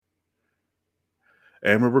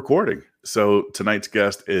And we're recording. So tonight's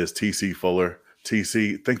guest is TC Fuller.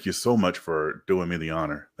 TC, thank you so much for doing me the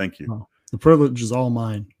honor. Thank you. Oh, the privilege is all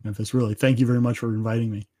mine, Memphis. Really, thank you very much for inviting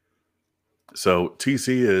me. So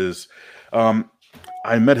TC is,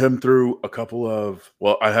 I met him through a couple of,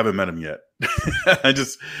 well, I haven't met him yet. I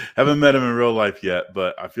just haven't met him in real life yet,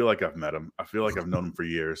 but I feel like I've met him. I feel like I've known him for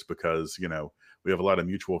years because, we have a lot of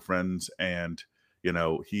mutual friends, and,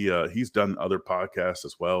 he's done other podcasts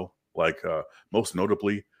as well, like most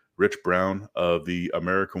notably Rich Brown of the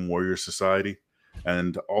American Warrior Society.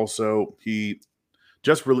 And also he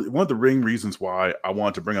just really, one of the main reasons why I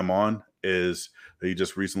wanted to bring him on is that he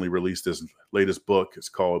just recently released his latest book. It's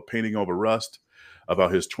called Painting Over Rust,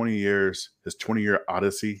 about his 20-year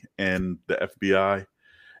odyssey in the FBI.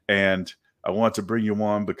 And I want to bring you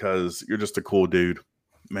on because you're just a cool dude,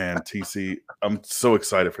 man. TC, I'm so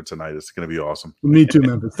excited for tonight. It's going to be awesome. Me too,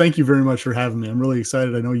 Memphis. Thank you very much for having me. I'm really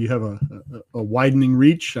excited. I know you have a widening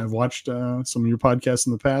reach. I've watched some of your podcasts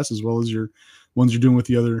in the past, as well as your ones you're doing with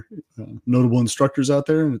the other notable instructors out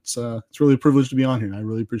there. And it's really a privilege to be on here. And I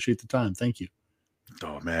really appreciate the time. Thank you.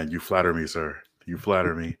 Oh man, you flatter me, sir. You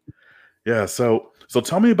flatter me. Yeah. So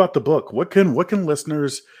tell me about the book. What can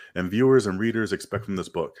listeners and viewers and readers expect from this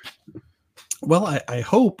book? Well, I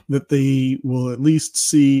hope that they will at least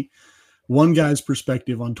see one guy's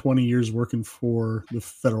perspective on 20 years working for the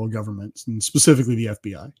federal government, and specifically the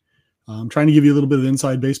FBI. I'm trying to give you a little bit of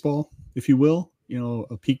inside baseball, if you will,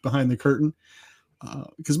 a peek behind the curtain,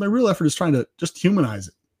 because my real effort is trying to just humanize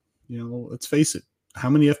it. Let's face it. How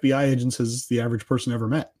many FBI agents has the average person ever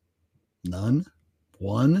met? None.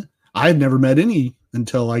 One. I had never met any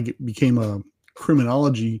until I became a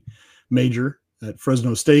criminology major at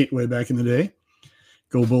Fresno State way back in the day.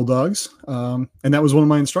 Go Bulldogs. And that was one of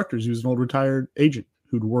my instructors. He was an old retired agent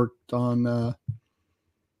who'd worked on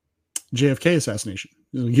JFK assassination.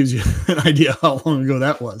 It gives you an idea how long ago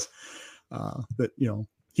that was.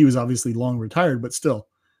 He was obviously long retired, but still.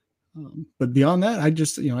 But beyond that,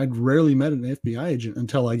 I'd rarely met an FBI agent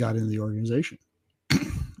until I got into the organization.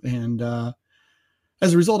 And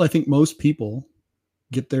as a result, I think most people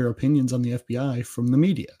get their opinions on the FBI from the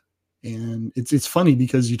media. And it's funny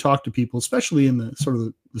because you talk to people, especially in the sort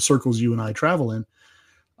of the circles you and I travel in,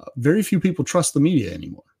 very few people trust the media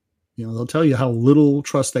anymore. They'll tell you how little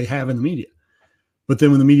trust they have in the media. But then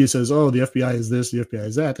when the media says, oh, the FBI is this, the FBI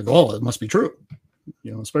is that, they go, oh, it must be true.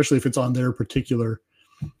 Especially if it's on their particular,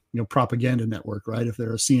 propaganda network, right? If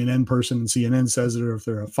they're a CNN person and CNN says it, or if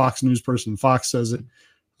they're a Fox News person, Fox says it,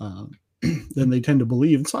 then they tend to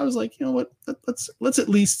believe. And so I was like, you know what, let's at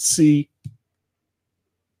least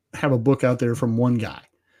have a book out there from one guy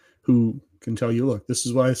who can tell you, look, this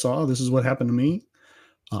is what I saw. This is what happened to me.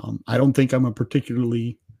 I don't think I'm a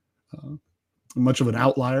particularly much of an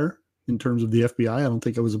outlier in terms of the FBI. I don't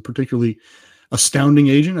think I was a particularly astounding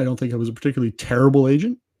agent. I don't think I was a particularly terrible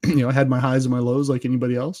agent. I had my highs and my lows like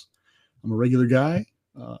anybody else. I'm a regular guy.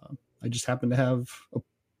 I just happened to have a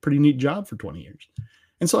pretty neat job for 20 years.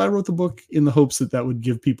 And so I wrote the book in the hopes that would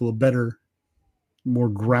give people a better, more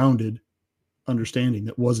grounded understanding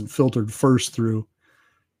that wasn't filtered first through,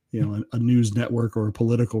 a news network or a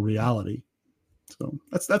political reality. So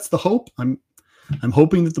that's the hope. I'm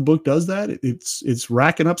hoping that the book does that. It's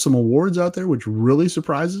racking up some awards out there, which really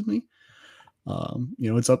surprises me.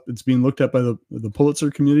 It's being looked at by the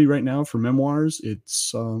Pulitzer community right now for memoirs.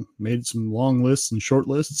 It's made some long lists and short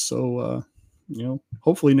lists. So,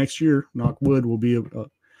 hopefully next year, knock wood, will be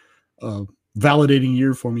a validating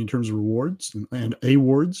year for me in terms of rewards and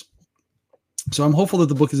awards. So I'm hopeful that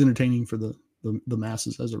the book is entertaining for the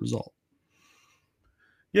masses as a result.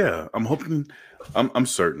 Yeah, I'm hoping. I'm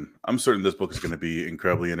certain. I'm certain this book is going to be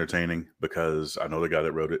incredibly entertaining because I know the guy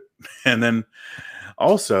that wrote it. And then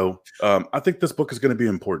also, I think this book is going to be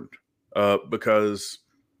important because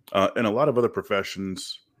in a lot of other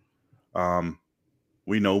professions,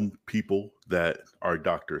 we know people that are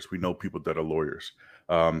doctors. We know people that are lawyers.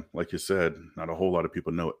 Like you said, not a whole lot of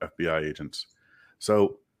people know FBI agents.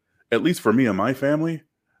 So at least for me and my family,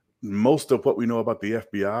 most of what we know about the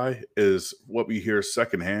FBI is what we hear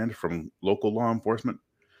secondhand from local law enforcement.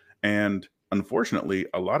 And unfortunately,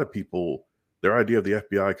 a lot of people, their idea of the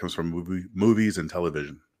FBI comes from movies and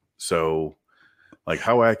television. So, like,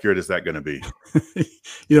 how accurate is that going to be?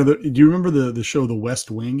 Do you remember the show The West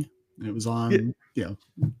Wing? It was on,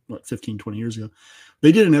 15, 20 years ago.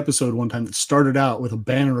 They did an episode one time that started out with a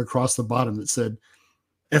banner across the bottom that said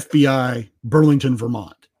FBI, Burlington,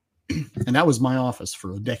 Vermont. And that was my office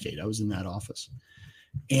for a decade. I was in that office.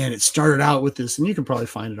 And it started out with this, and you can probably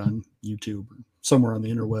find it on YouTube or somewhere on the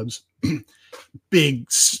interwebs. Big,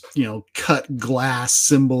 cut glass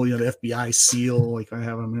symbol, the FBI seal, like I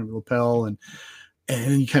have on my lapel. And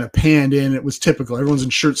and you kind of panned in. It was typical. Everyone's in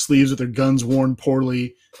shirt sleeves with their guns worn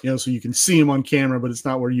poorly, so you can see them on camera, but it's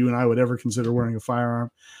not where you and I would ever consider wearing a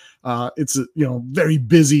firearm. It's very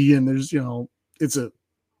busy, and there's it's a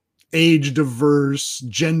age diverse,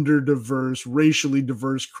 gender diverse, racially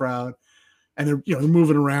diverse crowd, and they're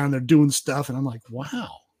moving around, they're doing stuff, and I'm like, wow,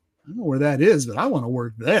 I don't know where that is, but I want to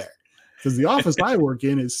work there, because the office I work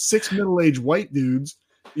in is 6 middle-aged white dudes,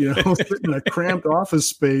 sitting in a cramped office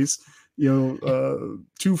space, 2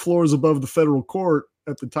 floors above the federal court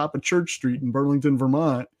at the top of Church Street in Burlington,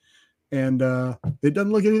 Vermont. And it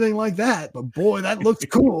doesn't look anything like that, but boy, that looks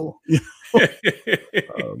cool.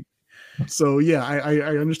 So yeah,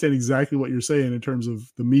 I understand exactly what you're saying in terms of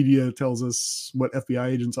the media tells us what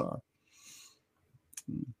FBI agents are.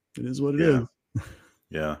 It is what it is.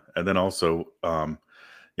 Yeah. And then also, my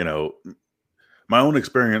own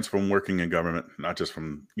experience from working in government, not just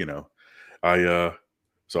from, I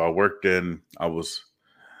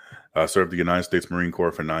served the United States Marine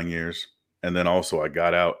Corps for 9 years. And then also I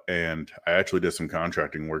got out and I actually did some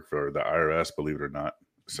contracting work for the IRS, believe it or not.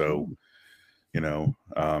 So,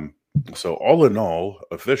 so all in all,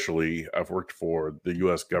 officially, I've worked for the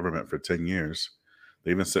U.S. government for 10 years. They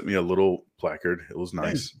even sent me a little placard. It was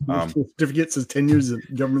nice. Certificate says 10 years of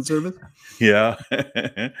government service. Yeah.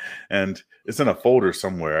 And it's in a folder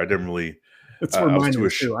somewhere. I didn't really. It's where mine is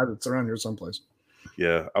too. It's around here someplace.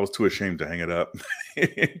 Yeah. I was too ashamed to hang it up.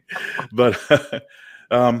 But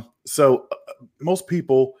so most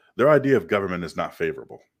people, their idea of government is not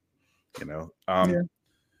favorable.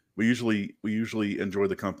 We usually enjoy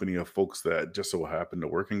the company of folks that just so happen to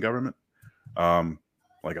work in government.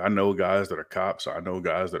 Like I know guys that are cops, I know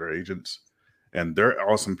guys that are agents, and they're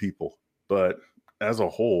awesome people. But as a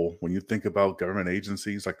whole, when you think about government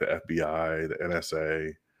agencies like the FBI, the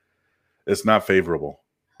NSA, it's not favorable.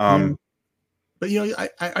 But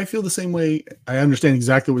I feel the same way. I understand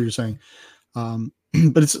exactly what you're saying.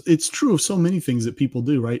 But it's true of so many things that people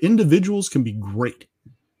do, right? Individuals can be great.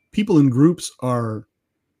 People in groups are,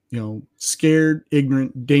 scared,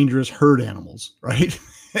 ignorant, dangerous herd animals, right?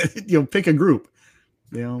 Pick a group,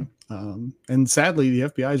 and sadly the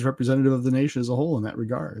FBI is representative of the nation as a whole in that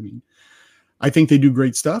regard. I mean, I think they do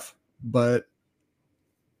great stuff, but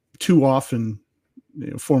too often,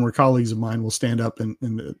 former colleagues of mine will stand up and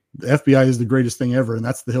the FBI is the greatest thing ever. And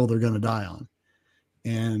that's the hill they're going to die on.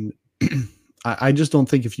 And I just don't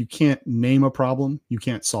think if you can't name a problem, you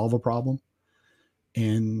can't solve a problem.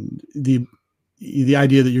 And the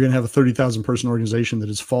idea that you're going to have a 30,000 person organization that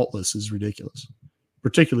is faultless is ridiculous,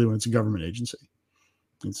 particularly when it's a government agency.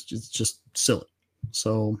 It's just silly.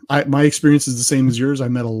 So my experience is the same as yours. I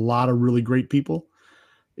met a lot of really great people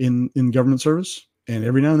in government service, and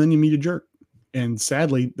every now and then you meet a jerk. And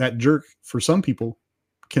sadly, that jerk for some people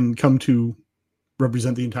can come to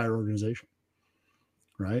represent the entire organization.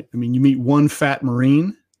 Right? I mean, you meet one fat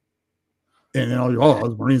Marine, and then all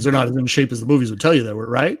the Marines are not as in shape as the movies would tell you they were,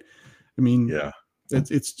 right? I mean, yeah,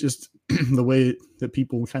 it's just the way that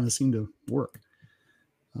people kind of seem to work.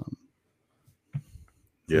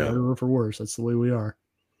 For better or for worse, that's the way we are.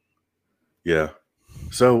 Yeah.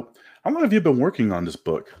 So, how long have you been working on this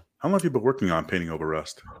book? How long have you been working on Painting Over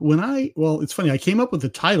Rust? It's funny. I came up with the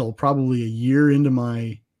title probably a year into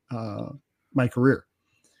my career.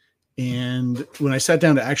 And when I sat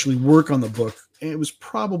down to actually work on the book, it was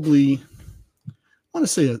probably, I want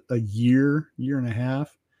to say a year and a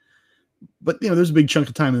half. But, there's a big chunk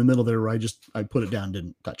of time in the middle there where I put it down,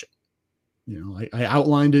 didn't touch it. I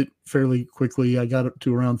outlined it fairly quickly. I got up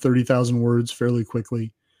to around 30,000 words fairly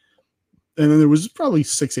quickly. And then there was probably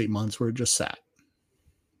 6-8 months where it just sat,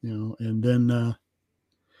 and then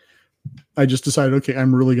I just decided, okay,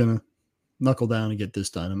 I'm really going to knuckle down and get this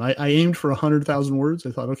done. And I aimed for 100,000 words.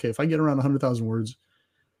 I thought, okay, if I get around 100,000 words,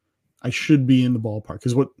 I should be in the ballpark.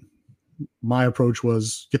 Because what my approach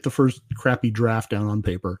was, get the first crappy draft down on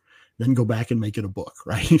paper, then go back and make it a book,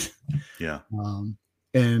 right? Yeah.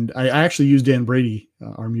 And I actually used Dan Brady,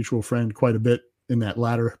 our mutual friend, quite a bit in that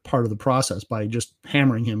latter part of the process by just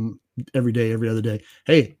hammering him every day, every other day.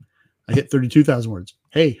 Hey, I hit 32,000 words.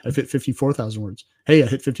 Hey, I've hit 54,000 words. Hey, I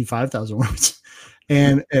hit 55,000 words.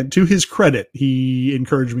 And to his credit, he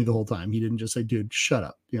encouraged me the whole time. He didn't just say, dude, shut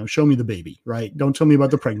up. Show me the baby, right? Don't tell me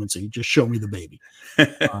about the pregnancy. Just show me the baby. He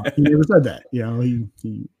never said that.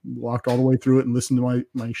 He walked all the way through it and listened to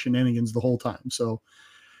my shenanigans the whole time. So,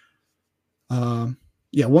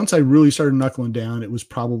 once I really started knuckling down, it was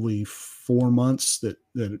probably 4 months that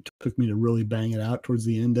it took me to really bang it out towards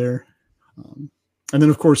the end there. And then,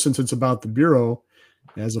 of course, since it's about the Bureau,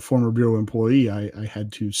 as a former Bureau employee, I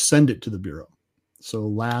had to send it to the Bureau. So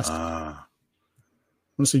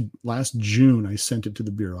want to say last June, I sent it to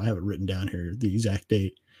the Bureau. I have it written down here, the exact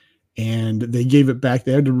date. And they gave it back.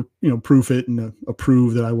 They had to, proof it and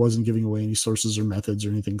approve that I wasn't giving away any sources or methods or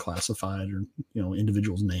anything classified or,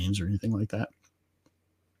 individuals' names or anything like that.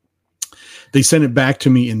 They sent it back to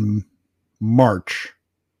me in March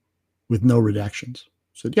with no redactions.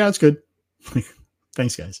 Said, yeah, it's good.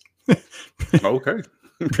 Thanks, guys. Okay.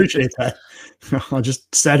 Appreciate that. I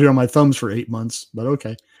just sat here on my thumbs for 8 months, but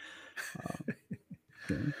okay.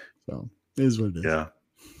 So it is what it is. Yeah.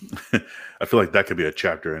 I feel like that could be a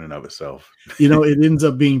chapter in and of itself. It ends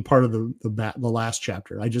up being part of the last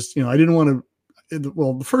chapter. I just, I didn't want to,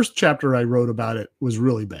 well, the first chapter I wrote about it was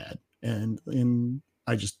really bad. And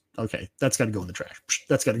I just, okay, that's got to go in the trash.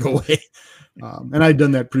 That's got to go away. And I'd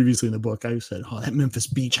done that previously in the book. I said, oh, that Memphis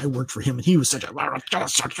Beach, I worked for him and he was such a,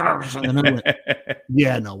 and I went,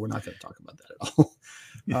 yeah, no, we're not going to talk about that at all.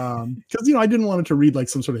 Because, I didn't want it to read like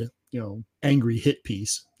some sort of, angry hit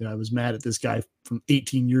piece. I was mad at this guy from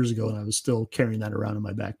 18 years ago and I was still carrying that around in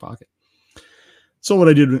my back pocket. So what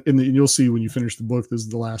I did, and you'll see when you finish the book, this is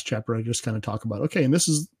the last chapter. I just kind of talk about, okay, and this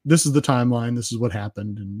is the timeline. This is what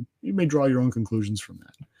happened. And you may draw your own conclusions from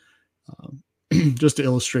that. Just to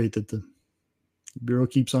illustrate that the Bureau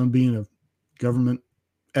keeps on being a government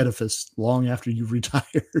edifice long after you've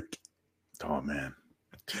retired. Oh, man.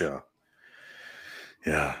 Yeah.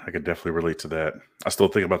 Yeah, I could definitely relate to that. I still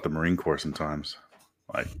think about the Marine Corps sometimes.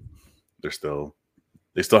 Like, they still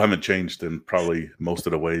haven't changed in probably most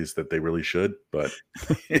of the ways that they really should. But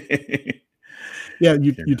yeah,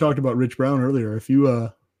 you talked about Rich Brown earlier. If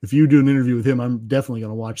you do an interview with him, I'm definitely going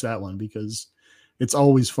to watch that one because it's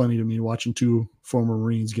always funny to me watching two former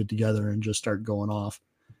Marines get together and just start going off.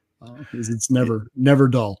 It's never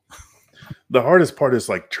dull. The hardest part is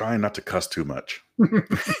like trying not to cuss too much.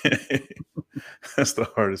 That's the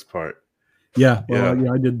hardest part. Yeah. Well,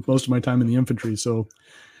 yeah, I did most of my time in the infantry. So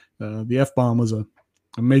the F-bomb was a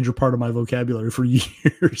major part of my vocabulary for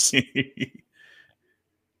years.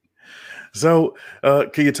 So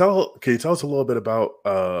can you tell us a little bit about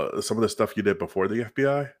some of the stuff you did before the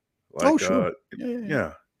FBI? Like, sure.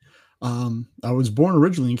 Yeah. I was born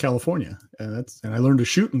originally in California, and I learned to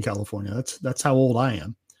shoot in California. That's how old I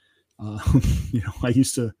am. I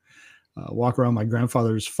used to walk around my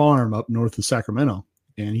grandfather's farm up north of Sacramento,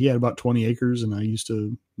 and he had about 20 acres, and I used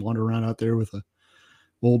to wander around out there with a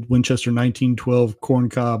old Winchester 1912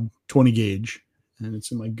 corncob 20 gauge, and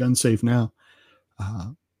it's in my gun safe now.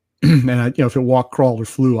 And I, if it walked, crawled, or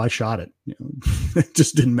flew, I shot it. It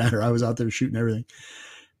just didn't matter. I was out there shooting everything,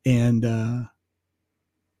 and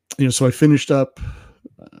so I finished up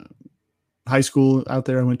high school out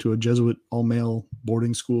there. I went to a Jesuit all-male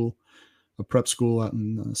boarding school, a prep school out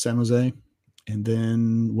in San Jose, and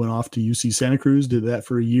then went off to UC Santa Cruz, did that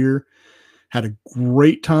for a year, had a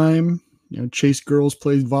great time, chased girls,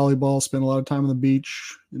 played volleyball, spent a lot of time on the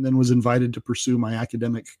beach, and then was invited to pursue my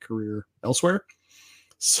academic career elsewhere.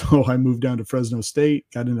 So I moved down to Fresno State,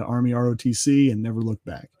 got into Army ROTC, and never looked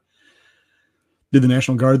back. Did the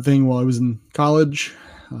National Guard thing while I was in college.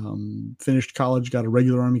 Finished college, got a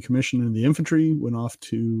regular Army commission in the infantry, went off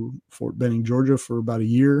to Fort Benning, Georgia for about a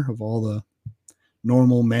year of all the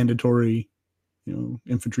normal mandatory,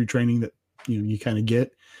 infantry training that, you kind of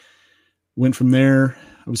get. Went from there.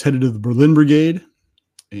 I was headed to the Berlin Brigade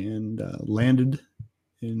and landed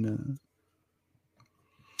in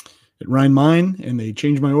at Rhein-Main, and they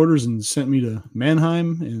changed my orders and sent me to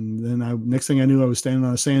Mannheim. And then next thing I knew, I was standing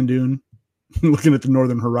on a sand dune looking at the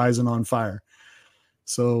northern horizon on fire.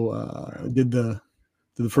 So I did the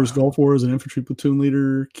first Gulf War as an infantry platoon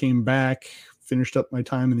leader, came back, finished up my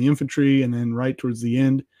time in the infantry, and then right towards the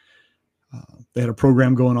end, they had a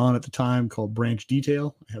program going on at the time called Branch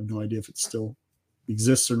Detail. I have no idea if it still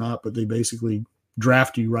exists or not, but they basically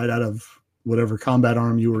draft you right out of whatever combat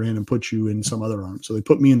arm you were in and put you in some other arm. So they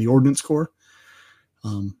put me in the Ordnance Corps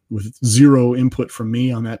with zero input from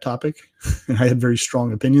me on that topic. And I had very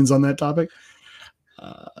strong opinions on that topic.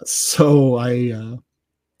 So I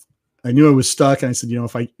knew I was stuck, and I said,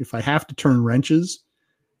 if I have to turn wrenches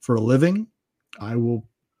for a living, I will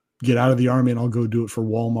get out of the Army and I'll go do it for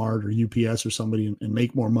Walmart or UPS or somebody and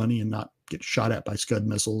make more money and not get shot at by Scud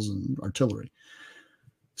missiles and artillery.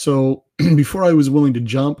 So before I was willing to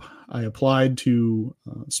jump, I applied to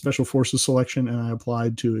Special Forces selection, and I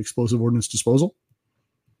applied to Explosive Ordnance Disposal.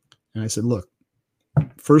 And I said, look,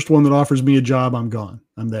 first one that offers me a job, I'm gone.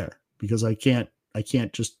 I'm there, because I can't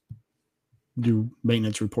just do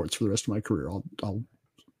maintenance reports for the rest of my career. I'll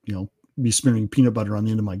be smearing peanut butter on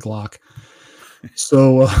the end of my Glock.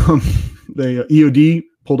 So the EOD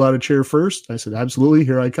pulled out a chair first. I said, absolutely,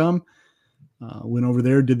 here I come. Went over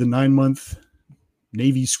there, did the 9-month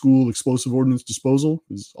Navy School Explosive Ordnance Disposal,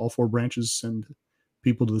 because all 4 branches send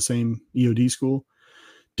people to the same EOD school.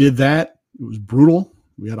 Did that. It was brutal.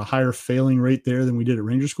 We had a higher failing rate there than we did at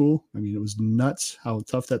Ranger School. I mean, it was nuts how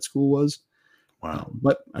tough that school was. Wow.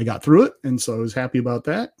 But I got through it, and so I was happy about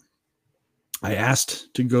that. I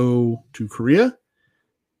asked to go to Korea.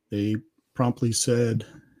 They promptly said,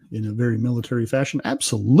 in a very military fashion,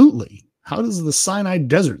 absolutely. How does the Sinai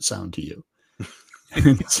Desert sound to you?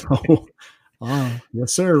 And so,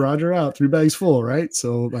 yes, sir, Roger out, 3 bags full, right?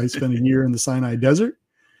 So I spent a year in the Sinai Desert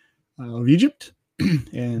of Egypt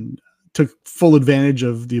and took full advantage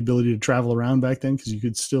of the ability to travel around back then, because you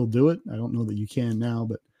could still do it. I don't know that you can now,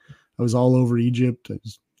 but I was all over Egypt. I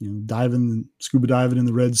was, diving, scuba diving in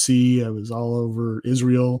the Red Sea. I was all over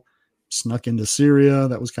Israel, snuck into Syria.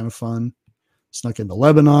 That was kind of fun. Snuck into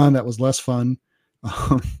Lebanon. That was less fun.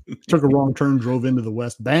 Took a wrong turn, drove into the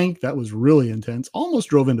West Bank. That was really intense. Almost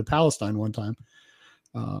drove into Palestine one time.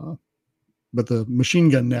 But the machine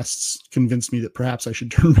gun nests convinced me that perhaps I should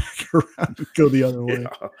turn back around and go the other way.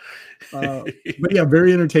 But yeah,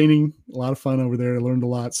 very entertaining. A lot of fun over there. I learned a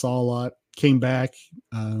lot, saw a lot, came back,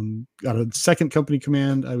 got a second company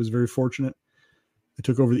command. I was very fortunate. I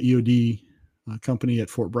took over the EOD company at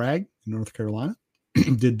Fort Bragg in North Carolina,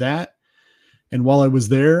 did that. And while I was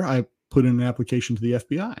there, I put in an application to the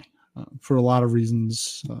FBI for a lot of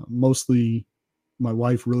reasons. Mostly my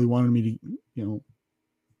wife really wanted me to,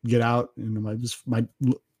 get out. And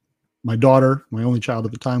my daughter, my only child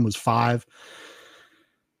at the time, was 5.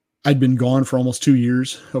 I'd been gone for almost 2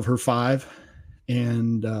 years of her 5.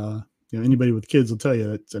 And, anybody with kids will tell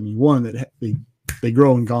you that, one, that they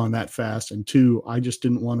grow and gone that fast. And 2, I just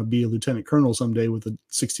didn't want to be a lieutenant colonel someday with a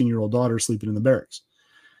 16-year-old daughter sleeping in the barracks.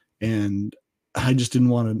 And I just didn't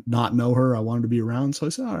want to not know her. I wanted to be around. So I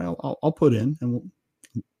said, all right, I'll put in. And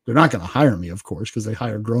they're not going to hire me, of course, because they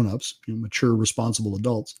hire grown-ups, mature, responsible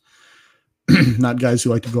adults, not guys who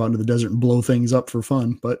like to go out into the desert and blow things up for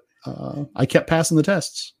fun. But I kept passing the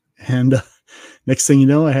tests. And next thing you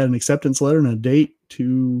know, I had an acceptance letter and a date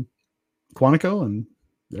to Quantico, and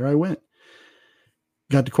there I went.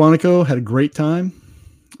 Got to Quantico, had a great time.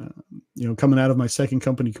 Coming out of my second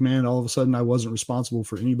company command, all of a sudden I wasn't responsible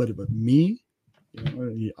for anybody but me.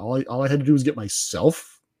 All I had to do was get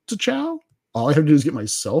myself to chow. All I had to do is get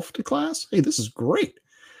myself to class. Hey, this is great.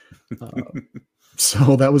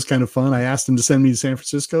 So that was kind of fun. I asked them to send me to San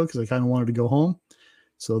Francisco because I kind of wanted to go home.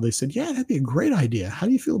 So they said, yeah, that'd be a great idea. How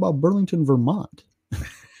do you feel about Burlington, Vermont?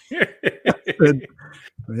 I said,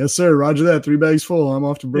 yes, sir. Roger that. 3 bags full. I'm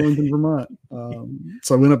off to Burlington, Vermont.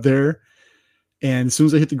 So I went up there. And as soon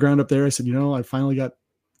as I hit the ground up there, I said, I finally got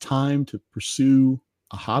time to pursue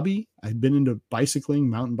a hobby. I'd been into bicycling,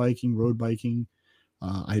 mountain biking, road biking.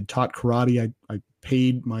 I had taught karate. I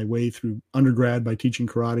paid my way through undergrad by teaching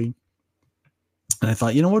karate. And I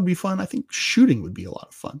thought, what would be fun? I think shooting would be a lot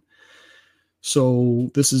of fun.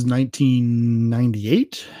 So this is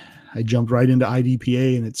 1998. I jumped right into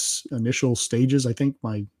IDPA in its initial stages. I think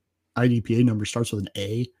my IDPA number starts with an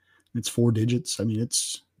A. And it's 4 digits.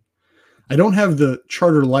 I don't have the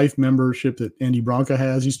Charter Life membership that Andy Bronca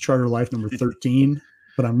has. He's Charter Life number 13,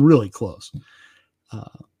 but I'm really close.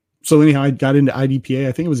 So anyhow, I got into IDPA.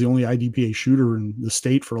 I think it was the only IDPA shooter in the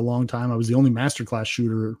state for a long time. I was the only masterclass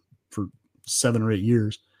shooter for 7 or 8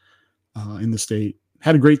 years in the state.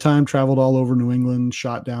 Had a great time, traveled all over New England,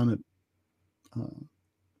 shot down at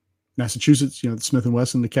Massachusetts, the Smith &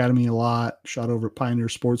 Wesson Academy a lot, shot over at Pioneer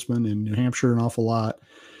Sportsman in New Hampshire an awful lot.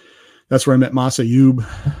 That's where I met Mas Ayub,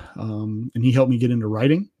 and he helped me get into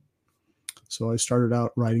writing. So I started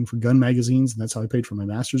out writing for gun magazines, and that's how I paid for my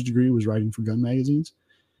master's degree, was writing for gun magazines.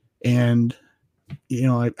 And,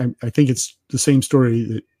 I think it's the same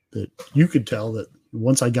story that you could tell, that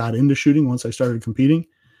once I got into shooting, once I started competing,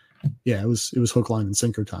 it was hook, line, and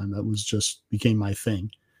sinker time. That was just became my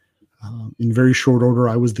thing. In very short order,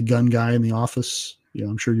 I was the gun guy in the office.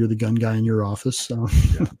 I'm sure you're the gun guy in your office. So,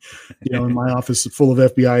 in my office full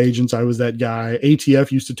of FBI agents, I was that guy.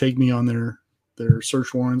 ATF used to take me on their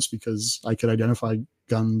search warrants because I could identify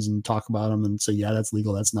guns and talk about them and say, yeah, that's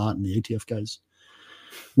legal, that's not. And the ATF guys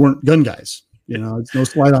weren't gun guys. It's no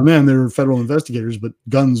slight on them. They were federal investigators, but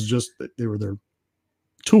guns they were their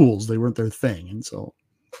tools. They weren't their thing. And so,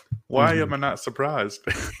 why am I not surprised?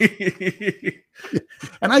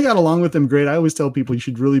 And I got along with them great. I always tell people you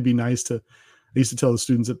should really be nice to. I used to tell the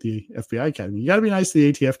students at the FBI Academy, you got to be nice to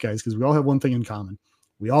the ATF guys because we all have one thing in common.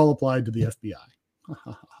 We all applied to the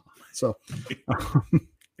FBI.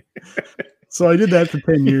 So I did that for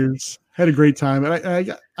 10 years. Had a great time.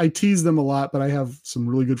 And I tease them a lot, but I have some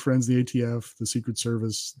really good friends, the ATF, the Secret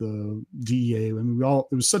Service, the DEA.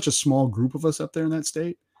 It was such a small group of us up there in that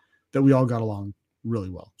state that we all got along really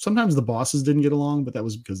well. Sometimes the bosses didn't get along, but that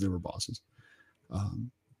was because they were bosses.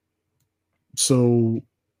 So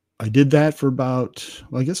I did that for about,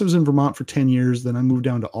 well, I guess I was in Vermont for 10 years. Then I moved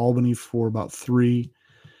down to Albany for about 3.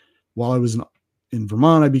 While I was in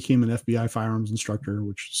Vermont, I became an FBI firearms instructor,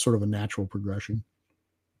 which is sort of a natural progression.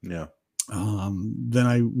 Yeah. Then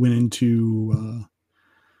I went into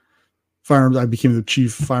firearms. I became the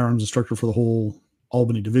chief firearms instructor for the whole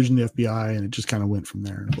Albany division of the FBI, and it just kind of went from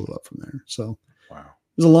there and blew up from there. So wow.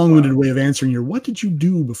 There's a long-winded way of answering your "what did you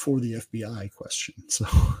do before the FBI" question. So,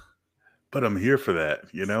 but I'm here for that.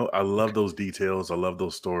 You know, I love those details. I love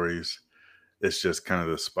those stories. It's just kind of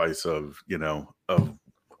the spice of, you know, of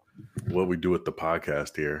what we do with the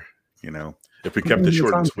podcast here. You know, if we kept it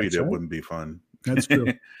short and sweet, it wouldn't be fun. That's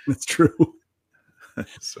true. That's true.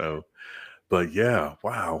 So, but yeah,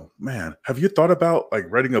 wow, man. Have you thought about like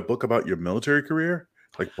writing a book about your military career,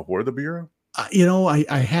 like before the Bureau? You know, I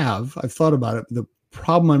have. I've thought about it. The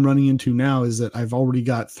problem I'm running into now is that I've already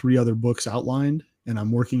got 3 other books outlined, and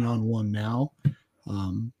I'm working on one now.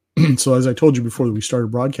 So as I told you before we started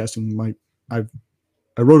broadcasting, I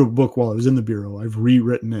wrote a book while I was in the Bureau. I've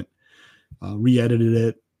rewritten it, re-edited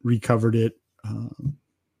it, recovered it.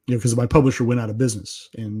 You know, because my publisher went out of business,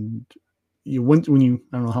 and when you,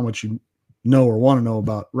 I don't know how much you know or want to know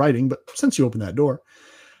about writing, but since you opened that door,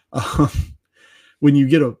 when you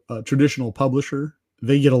get a traditional publisher,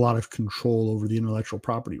 they get a lot of control over the intellectual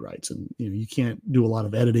property rights, and you know, you can't do a lot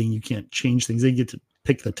of editing, you can't change things. They get to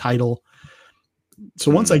pick the title. So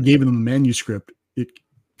once I gave them the manuscript, it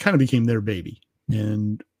kind of became their baby,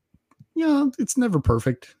 and you know, it's never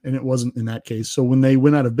perfect, and it wasn't in that case. So when they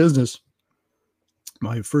went out of business,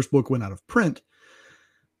 my first book went out of print,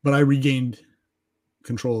 but I regained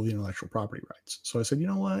control of the intellectual property rights. So I said, you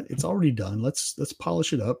know what? It's already done. Let's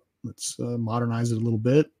polish it up. Let's modernize it a little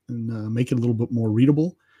bit and make it a little bit more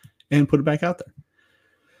readable and put it back out there.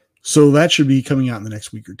 So that should be coming out in the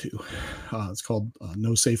next week or 2. It's called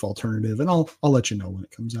No Safe Alternative, and I'll let you know when it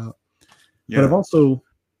comes out. Yeah. But I've also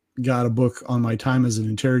got a book on my time as an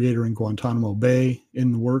interrogator in Guantanamo Bay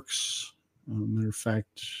in the works. Matter of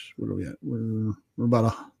fact, what are we at? We're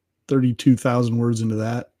about 32,000 words into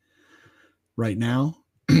that right now.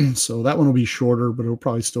 So that one will be shorter, but it'll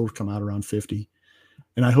probably still come out around 50.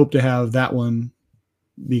 And I hope to have that one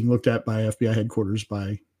being looked at by FBI headquarters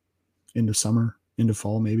by into summer, into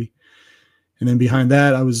fall, maybe. And then behind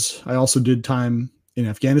that, I also did time in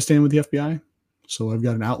Afghanistan with the FBI. So I've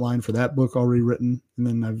got an outline for that book already written. And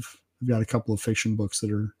then I've got a couple of fiction books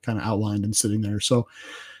that are kind of outlined and sitting there. So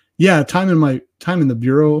yeah, time in the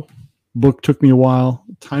Bureau book took me a while.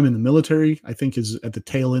 Time in the military, I think, is at the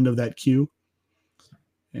tail end of that queue.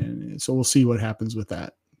 And so we'll see what happens with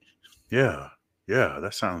that. Yeah. Yeah.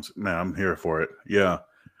 That sounds, man, I'm here for it. Yeah.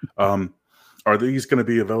 Are these going to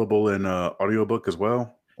be available in audiobook as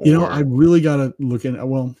well? Or? You know, I really got to look in.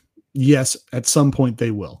 Well, yes, at some point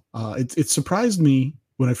they will. It surprised me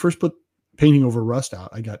when I first put Painting Over Rust out.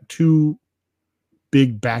 I got 2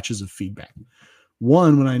 big batches of feedback.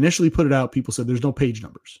 One, when I initially put it out, people said there's no page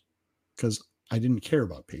numbers because I didn't care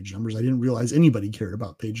about page numbers. I didn't realize anybody cared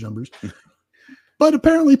about page numbers. But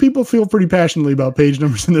apparently people feel pretty passionately about page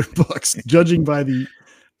numbers in their books, judging by the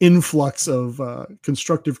influx of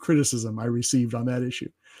constructive criticism I received on that issue.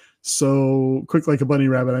 So quick like a bunny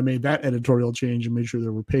rabbit, I made that editorial change and made sure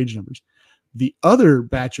there were page numbers. The other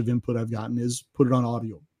batch of input I've gotten is put it on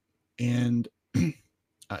audio. And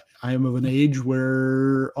I am of an age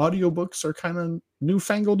where audiobooks are kind of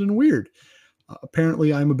newfangled and weird.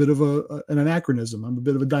 Apparently, I'm a bit of an anachronism. I'm a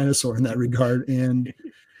bit of a dinosaur in that regard. And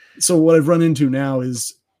so what I've run into now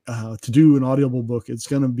is to do an audible book, it's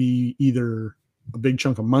going to be either a big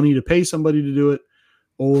chunk of money to pay somebody to do it,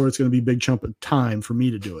 or it's going to be a big chunk of time for me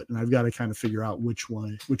to do it. And I've got to kind of figure out which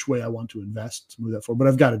way I want to invest to move that forward. But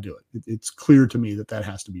I've got to do it. It's clear to me that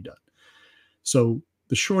has to be done. So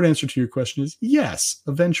the short answer to your question is yes,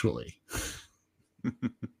 eventually.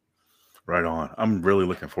 Right on. I'm really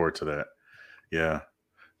looking forward to that. Yeah.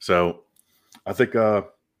 So I think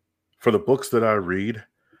for the books that I read,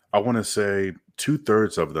 I want to say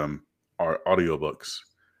 2/3 of them are audiobooks,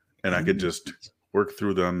 and I could just work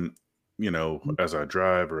through them, you know, as I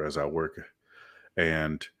drive or as I work.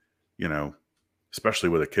 And, you know, especially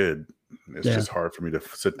with a kid, it's just hard for me to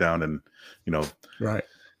sit down and, you know, right.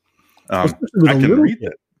 I can read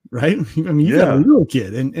it. Right. I mean, you got a little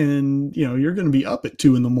kid and, you know, you're going to be up at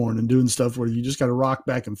 2 a.m. doing stuff where you just got to rock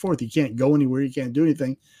back and forth. You can't go anywhere. You can't do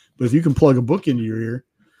anything. But if you can plug a book into your ear,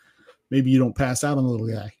 maybe you don't pass out on the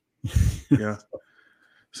little guy. Yeah.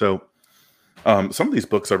 So some of these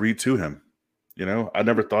books I read to him. You know, I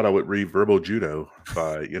never thought I would read Verbal Judo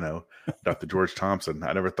by, you know, Dr. George Thompson.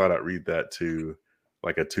 I never thought I'd read that to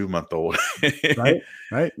like a 2-month-old. Right.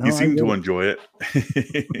 Right. He No, I seemed get to it. enjoy it.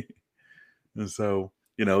 And so,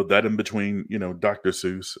 that in between, Dr.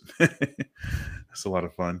 Seuss. It's a lot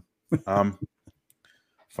of fun. Um,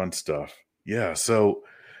 Fun stuff. Yeah. So,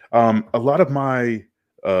 a lot of my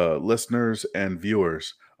listeners and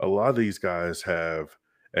viewers, a lot of these guys have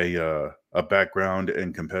a background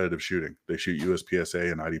in competitive shooting. They shoot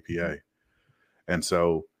USPSA and IDPA, and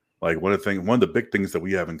so like one of the big things that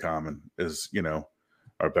we have in common is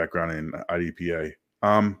our background in IDPA.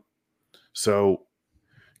 So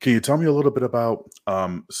can you tell me a little bit about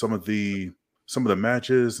some of the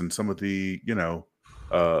matches and some of the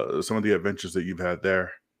adventures that you've had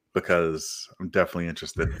there? Because I'm definitely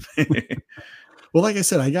interested. Well, like I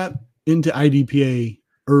said, I got into IDPA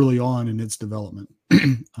early on in its development.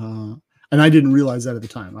 And I didn't realize that at the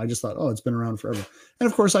time. I just thought, oh, it's been around forever. And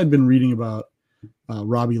of course, I'd been reading about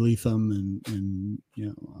Robbie Leatham and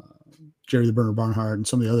Jerry the Burner Barnhart and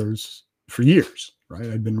some of the others for years, right?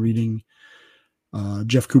 I'd been reading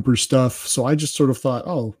Jeff Cooper's stuff. So I just sort of thought,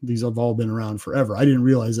 oh, these have all been around forever. I didn't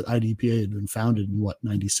realize that IDPA had been founded in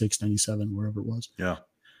 96, 97, wherever it was. Yeah.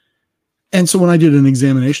 And so when I did an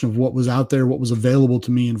examination of what was out there, what was available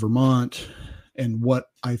to me in Vermont, and what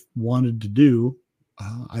I wanted to do,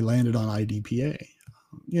 I landed on IDPA.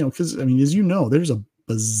 Because, I mean, as you know, there's a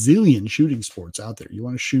bazillion shooting sports out there. You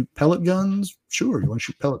want to shoot pellet guns? Sure. You want to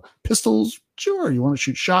shoot pellet pistols? Sure. You want to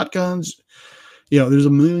shoot shotguns? There's a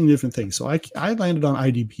million different things. So I landed on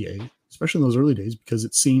IDPA, especially in those early days, because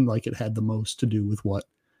it seemed like it had the most to do with what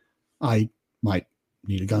I might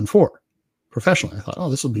need a gun for professionally. I thought, oh,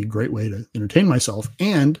 this will be a great way to entertain myself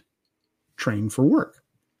and train for work.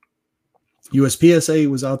 USPSA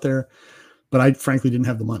was out there, but I frankly didn't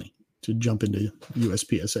have the money to jump into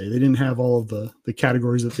USPSA. They didn't have all of the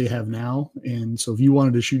categories that they have now. And so if you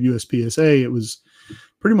wanted to shoot USPSA, it was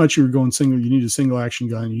pretty much you were going single. You needed a single action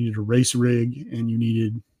gun, you needed a race rig, and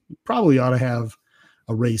you probably ought to have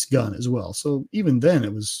a race gun as well. So even then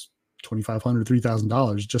it was $2,500,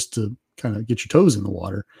 $3,000 just to kind of get your toes in the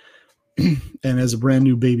water. And as a brand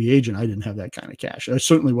new baby agent, I didn't have that kind of cash. I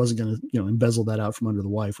certainly wasn't going to, embezzle that out from under the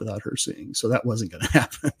wife without her seeing. So that wasn't going to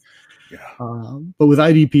happen. Yeah. But with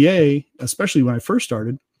IDPA, especially when I first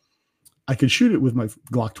started, I could shoot it with my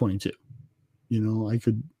Glock 22.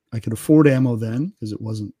 I could afford ammo then because it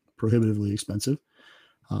wasn't prohibitively expensive.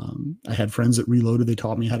 I had friends that reloaded. They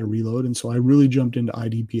taught me how to reload. And so I really jumped into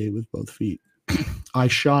IDPA with both feet. I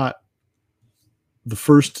shot the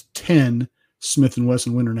first 10 Smith &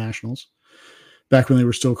 Wesson Winter Nationals back when they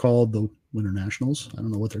were still called the Winter Nationals. I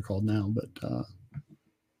don't know what they're called now, but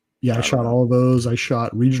I shot all of those. I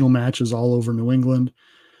shot regional matches all over New England.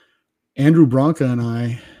 Andrew Bronca and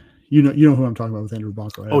I, you know who I'm talking about with Andrew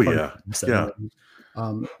Bronca, right? Oh, yeah. Yeah.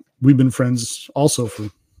 We've been friends also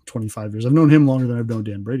for 25 years. I've known him longer than I've known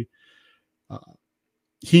Dan Brady.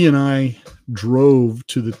 He and I drove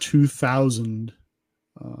to the 2000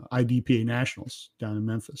 IDPA Nationals down in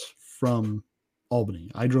Memphis from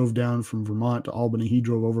Albany. I drove down from Vermont to Albany. He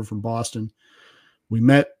drove over from Boston. We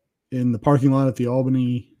met in the parking lot at the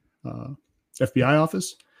Albany FBI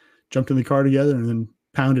office, jumped in the car together, and then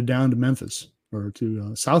pounded down to Memphis, or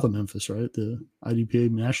to south of Memphis, right? The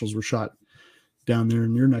IDPA Nationals were shot down there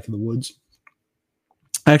in your neck of the woods.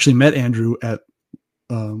 I actually met Andrew at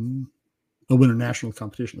a Winter National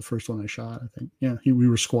competition, the first one I shot, I think. Yeah, we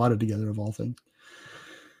were squatted together, of all things.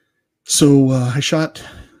 So I shot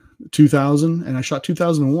 2000, and I shot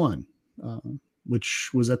 2001,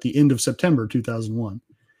 which was at the end of September 2001,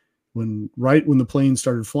 right when the planes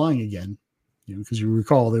started flying again. Because you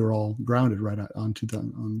recall they were all grounded right on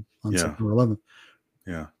September 11th.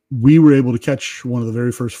 Yeah, we were able to catch one of the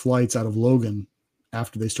very first flights out of Logan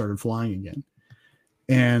after they started flying again.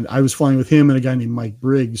 And I was flying with him and a guy named Mike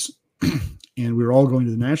Briggs, and we were all going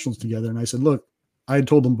to the Nationals together. And I said, look, I had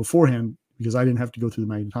told them beforehand, because I didn't have to go through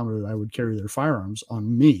the magnetometer, that I would carry their firearms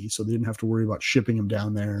on me, so they didn't have to worry about shipping them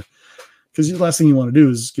down there. Because the last thing you want to do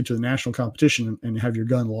is get to the national competition and have your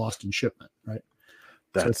gun lost in shipment, right?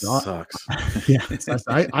 That sucks. Yeah. So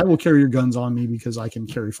I will carry your guns on me because I can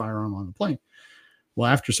carry firearm on the plane. Well,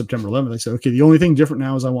 after September 11th, I said, okay, the only thing different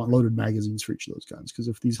now is I want loaded magazines for each of those guns. Because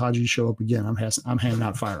if these Hajis show up again, I'm handing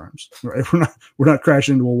out firearms. Right? We're not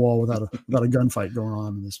crashing into a wall without a gunfight going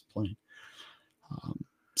on in this plane.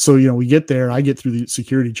 So we get there. I get through the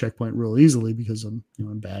security checkpoint real easily because I'm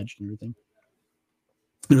badged and everything.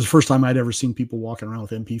 It was the first time I'd ever seen people walking around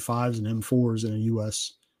with MP5s and M4s in a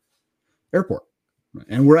U.S. airport.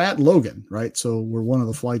 And we're at Logan, right? So we're one of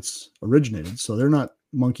the flights originated. So they're not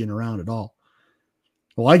monkeying around at all.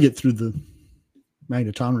 Well, I get through the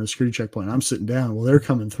magnetometer security checkpoint. I'm sitting down. Well, they're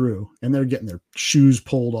coming through and they're getting their shoes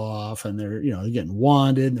pulled off and they're getting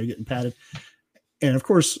wanded and they're getting patted. And of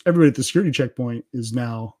course, everybody at the security checkpoint is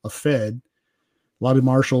now a Fed, a lot of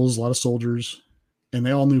marshals, a lot of soldiers, and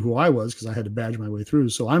they all knew who I was because I had to badge my way through.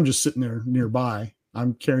 So I'm just sitting there nearby.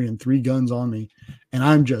 I'm carrying 3 guns on me, and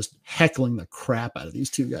I'm just heckling the crap out of these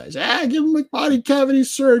 2 guys. Give him a body cavity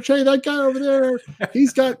search. Hey, that guy over there,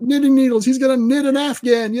 he's got knitting needles. He's going to knit an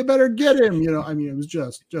Afghan. You better get him. It was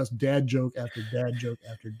just dad joke after dad joke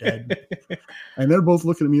after dad joke. And they're both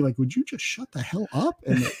looking at me like, would you just shut the hell up?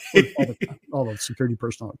 And all the security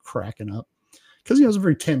personnel are cracking up because, it was a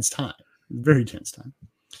very tense time. Very tense time.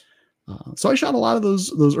 So I shot a lot of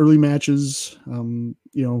those early matches,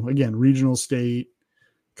 again, regional, state,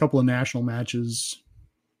 a couple of national matches.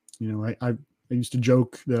 I used to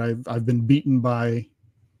joke that I've been beaten by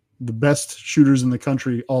the best shooters in the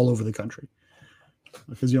country all over the country.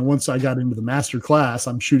 Because, once I got into the master class,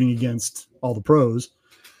 I'm shooting against all the pros.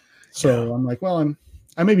 So yeah. I'm like, well,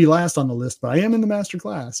 I may be last on the list, but I am in the master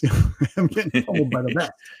class. I'm getting pummeled by the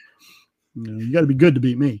best. You got to be good to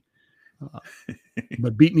beat me.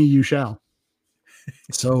 But beat me you shall.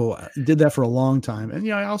 So I did that for a long time. And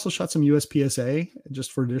I also shot some USPSA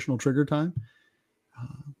just for additional trigger time.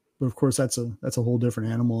 But of course that's a whole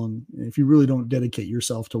different animal. And if you really don't dedicate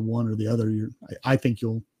yourself to one or the other, I think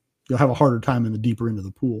you'll have a harder time in the deeper end of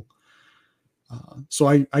the pool. So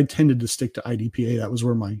I tended to stick to IDPA. That was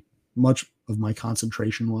where much of my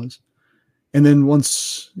concentration was. And then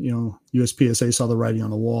once, USPSA saw the writing on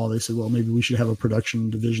the wall, they said, well, maybe we should have a production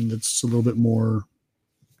division that's a little bit more,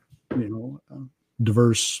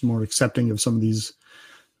 diverse, more accepting of some of these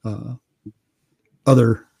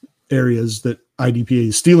other areas that IDPA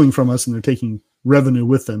is stealing from us and they're taking revenue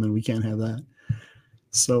with them, and we can't have that.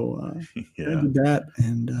 So I did that.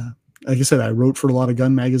 And like I said, I wrote for a lot of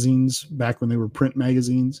gun magazines back when they were print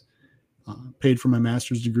magazines, paid for my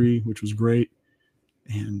master's degree, which was great.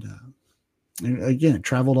 And again,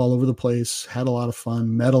 traveled all over the place, had a lot of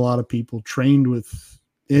fun, met a lot of people, trained with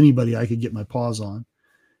anybody I could get my paws on.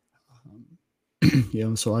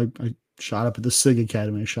 So I shot up at the SIG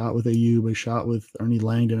Academy. I shot with Ayub. I shot with Ernie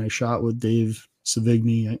Langdon. I shot with Dave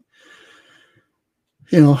Savigny.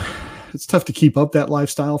 It's tough to keep up that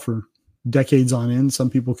lifestyle for decades on end. Some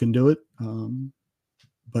people can do it.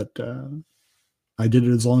 But I did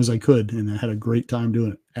it as long as I could, and I had a great time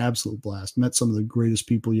doing it. Absolute blast. Met some of the greatest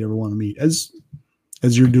people you ever want to meet, as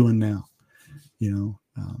you're doing now.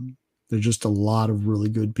 There's just a lot of really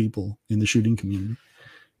good people in the shooting community,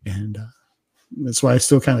 and that's why I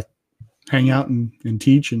still kind of hang out and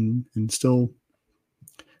teach and still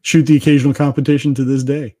shoot the occasional competition to this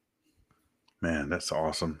day. Man, that's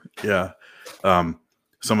awesome. Yeah. Some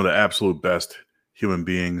of the absolute best human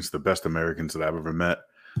beings, the best Americans that I've ever met.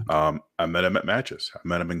 I met him at matches. I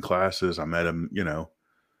met him in classes. I met him,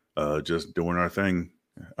 just doing our thing.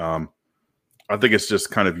 I think it's just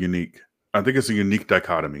kind of unique. I think it's a unique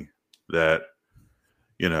dichotomy that,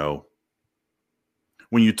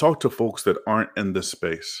 when you talk to folks that aren't in this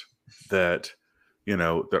space, that,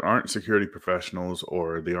 that aren't security professionals,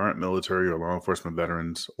 or they aren't military or law enforcement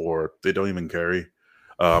veterans, or they don't even carry,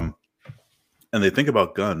 and they think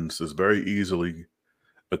about guns as very easily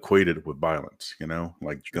equated with violence,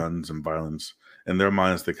 like guns and violence. In their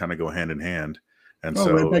minds, they kind of go hand in hand. And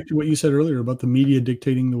right back to what you said earlier about the media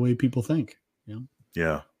dictating the way people think.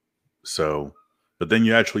 Yeah. So, but then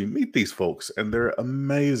you actually meet these folks and they're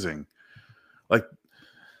amazing. Like,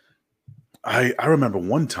 I remember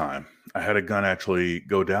one time I had a gun actually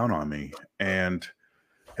go down on me, and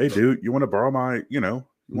hey, dude, you want to borrow my,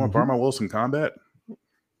 borrow my Wilson Combat?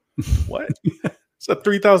 What? It's a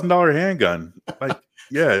 $3,000 handgun. Like,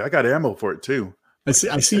 yeah, I got ammo for it too. I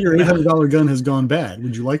see your $800 gun has gone bad.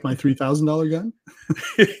 Would you like my $3,000 gun?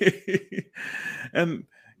 And,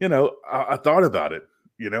 I thought about it.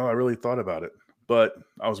 I really thought about it. But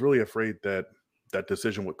I was really afraid that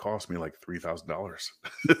decision would cost me like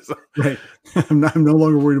 $3,000. Right. I'm no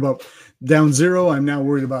longer worried about down zero. I'm now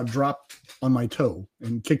worried about drop on my toe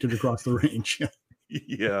and kicked it across the range.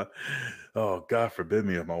 Yeah. Oh, God forbid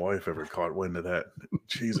me if my wife ever caught wind of that.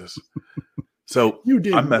 Jesus. So you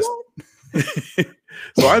did. So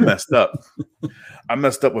I messed up. I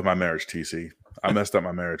messed up with my marriage, TC. I messed up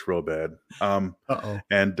my marriage real bad. And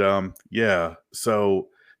yeah. So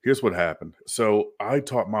here's what happened. So I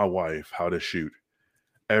taught my wife how to shoot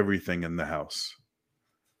everything in the house.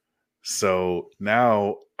 So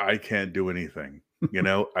now I can't do anything.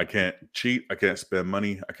 I can't cheat. I can't spend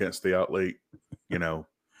money. I can't stay out late.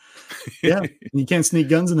 Yeah. You can't sneak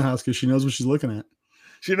guns in the house because she knows what she's looking at.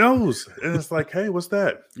 She knows. And it's like, hey, what's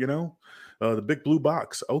that? The big blue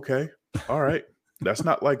box. Okay. All right. That's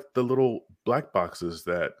not like the little black boxes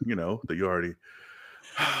that that you already.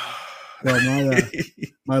 Well,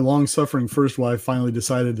 my long-suffering first wife finally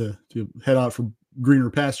decided to head out for greener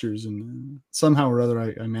pastures, and somehow or other,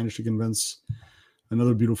 I managed to convince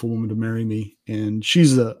another beautiful woman to marry me, and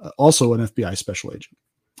she's also an FBI special agent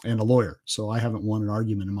and a lawyer. So I haven't won an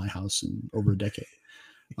argument in my house in over a decade.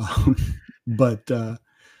 But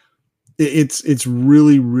it's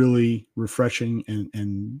really, really refreshing,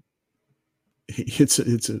 and it's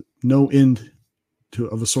a no end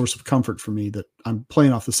of a source of comfort for me that I'm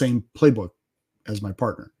playing off the same playbook as my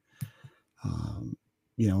partner.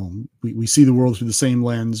 We see the world through the same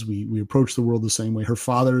lens. We approach the world the same way. Her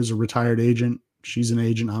father is a retired agent. She's an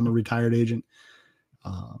agent. I'm a retired agent.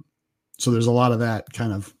 So there's a lot of that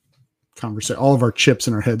kind of conversation. All of our chips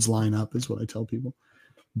in our heads line up is what I tell people.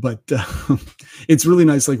 But it's really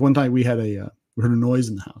nice. Like one time we heard a noise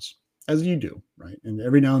in the house, as you do, right? And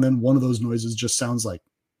every now and then one of those noises just sounds like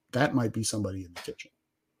that might be somebody in the kitchen.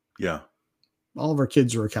 Yeah. All of our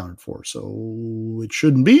kids are accounted for, so it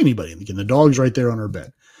shouldn't be anybody in the kitchen. The dog's right there on our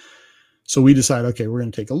bed. So we decide, okay, we're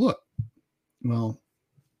going to take a look. Well,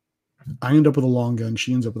 I end up with a long gun.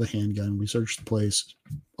 She ends up with a handgun. We search the place.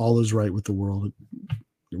 All is right with the world.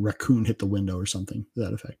 A raccoon hit the window or something to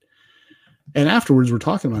that effect. And afterwards, we're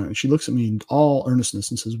talking about it, and she looks at me in all earnestness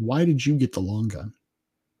and says, "Why did you get the long gun?"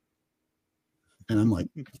 And I'm like,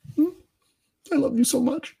 I love you so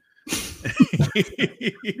much.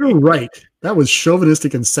 You're right. That was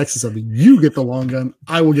chauvinistic and sexist of me. You get the long gun.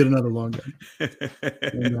 I will get another long gun.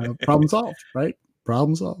 And, problem solved, right?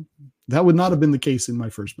 Problem solved. That would not have been the case in my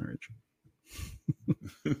first marriage.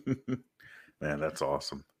 Man, that's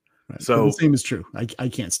awesome. Right. So the same is true. I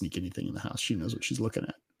can't sneak anything in the house. She knows what she's looking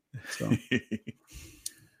at. So,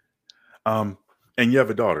 and you have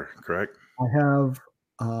a daughter, correct? I have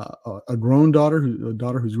a grown daughter,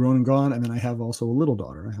 who's grown and gone, and then I have also a little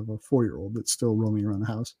daughter. I have a 4-year-old that's still roaming around the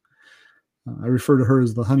house. I refer to her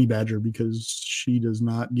as the honey badger because she does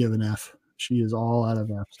not give an F. She is all out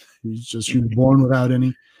of F's. She was born without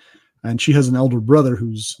any, and she has an elder brother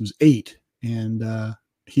who's 8, and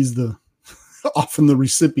he's often the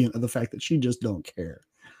recipient of the fact that she just don't care.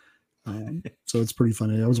 So it's pretty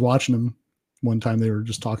funny. I was watching them one time. They were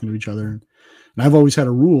just talking to each other, and I've always had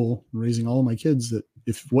a rule raising all of my kids that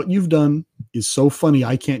if what you've done is so funny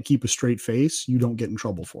I can't keep a straight face, you don't get in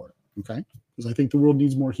trouble for it. Okay? Because I think the world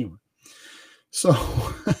needs more humor. So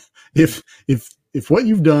if what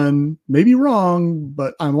you've done may be wrong,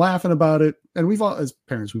 but I'm laughing about it, and we've all, as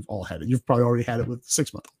parents, we've all had it. You've probably already had it with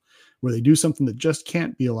 6-month-old, where they do something that just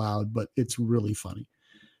can't be allowed, but it's really funny.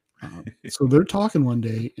 So they're talking one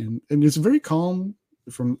day, and it's very calm.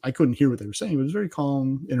 I couldn't hear what they were saying, but it was very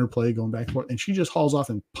calm interplay going back and forth. And she just hauls off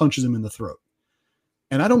and punches him in the throat.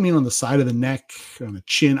 And I don't mean on the side of the neck, on the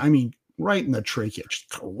chin. I mean right in the trachea.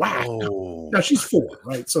 Just whack. Oh. Now she's 4,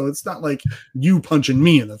 right? So it's not like you punching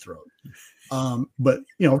me in the throat. But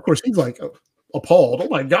of course he's like appalled. Oh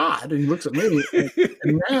my God! And he looks at me,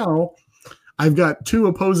 and now I've got 2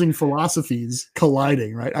 opposing philosophies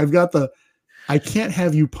colliding. Right? I've got the I can't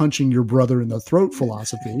have you punching your brother in the throat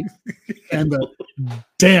philosophy, and the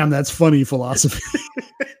damn, that's funny philosophy.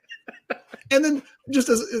 And then just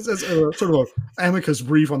as a sort of a amicus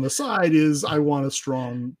brief on the side is I want a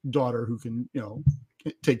strong daughter who can,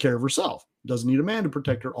 take care of herself. Doesn't need a man to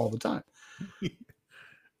protect her all the time.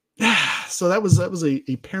 So that was a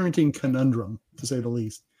parenting conundrum, to say the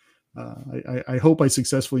least. I hope I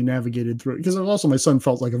successfully navigated through it, because also my son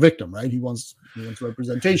felt like a victim, right? He wants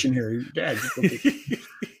representation here. Dad,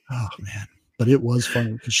 oh man! But it was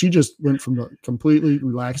funny because she just went from the completely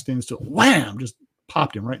relaxed stance to wham, just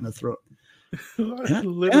popped him right in the throat. I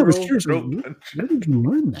was curious, where did you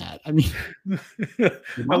learn that? I mean,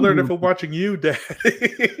 I learned it from watching you, Dad.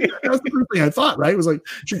 That was the first thing I thought, right? It was like,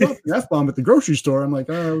 she dropped an F-bomb at the grocery store. I'm like,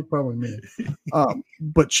 oh, probably me.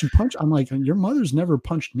 But she punched, I'm like, your mother's never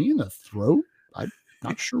punched me in the throat. I'm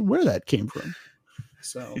not sure where that came from.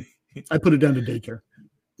 So I put it down to daycare.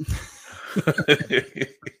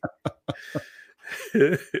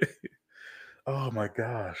 Oh my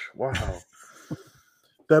gosh. Wow.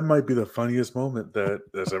 That might be the funniest moment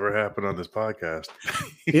that's ever happened on this podcast.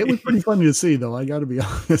 It was pretty funny to see, though. I got to be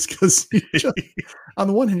honest, because on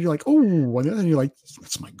the one hand, you're like, oh, on the other hand, you're like,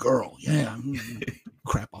 that's my girl. Yeah.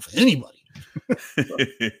 Crap off of anybody.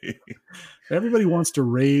 Everybody wants to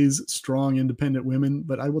raise strong, independent women,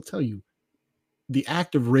 but I will tell you, the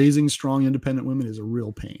act of raising strong, independent women is a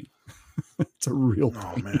real pain. It's a real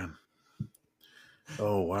pain. Oh, man.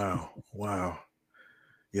 Oh, wow. Wow.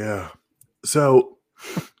 Yeah. So,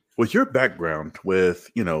 with your background with,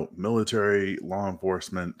 military, law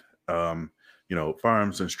enforcement,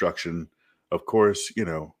 firearms instruction, of course,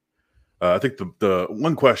 I think the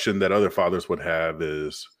one question that other fathers would have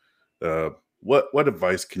is, what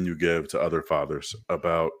advice can you give to other fathers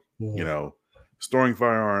about, you Whoa. know, storing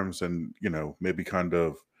firearms and, maybe kind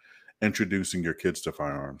of introducing your kids to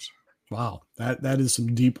firearms? Wow, that is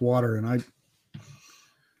some deep water, and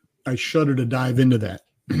I shudder to dive into that.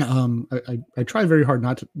 I try very hard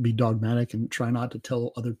not to be dogmatic and try not to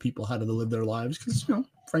tell other people how to live their lives because,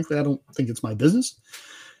 frankly, I don't think it's my business,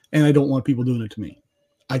 and I don't want people doing it to me.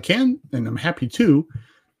 I can, and I'm happy to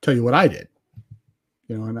tell you what I did.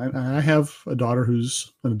 And I have a daughter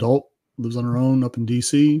who's an adult, lives on her own up in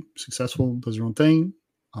DC, successful, does her own thing.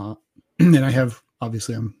 And I have,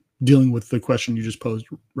 obviously, I'm dealing with the question you just posed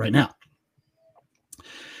right now.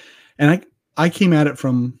 And I came at it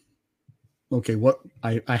from, okay, what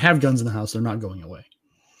I have guns in the house. They're not going away.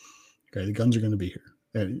 Okay. The guns are going to be here.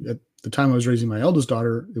 At the time I was raising my eldest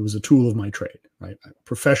daughter, it was a tool of my trade, right?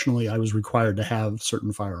 Professionally, I was required to have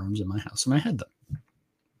certain firearms in my house, and I had them.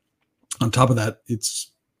 On top of that,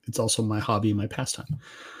 it's also my hobby and my pastime.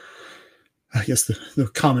 I guess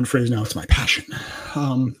the common phrase now, it's my passion.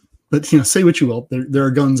 But say what you will, there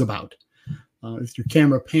are guns about. If your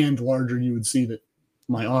camera panned larger, you would see that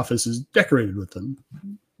my office is decorated with them.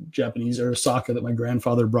 Japanese Arisaka that my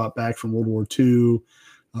grandfather brought back from World War II,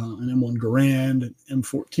 an M1 Garand, an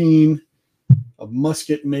M14, a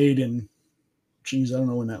musket made in, I don't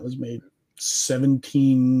know when that was made,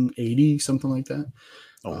 1780, something like that.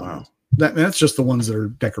 Oh, wow. That's just the ones that are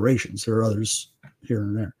decorations. There are others here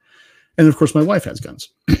and there. And of course, my wife has guns.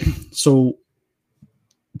 So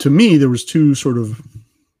to me, there was two sort of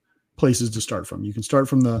places to start from. You can start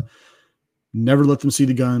from the never let them see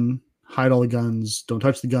the gun, hide all the guns, don't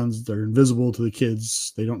touch the guns. They're invisible to the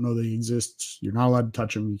kids. They don't know they exist. You're not allowed to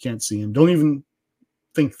touch them. You can't see them. Don't even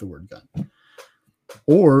think the word gun.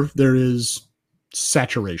 Or there is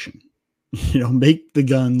saturation. Make the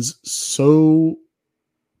guns so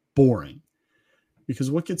boring,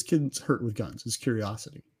 because what gets kids hurt with guns is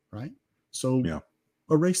curiosity, right? So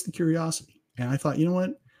erase the curiosity. And I thought, you know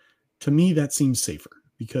what? To me, that seems safer,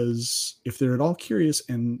 because if they're at all curious,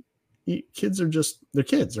 and kids are they're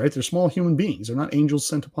kids, right? They're small human beings. They're not angels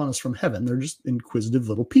sent upon us from heaven. They're just inquisitive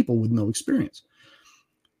little people with no experience.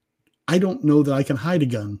 I don't know that I can hide a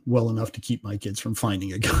gun well enough to keep my kids from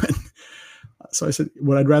finding a gun. So I said,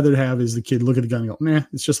 what I'd rather have is the kid look at the gun and go, nah,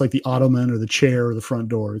 it's just like the ottoman or the chair or the front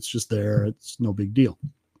door. It's just there. It's no big deal.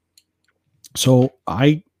 So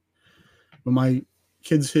when my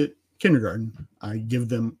kids hit kindergarten, I give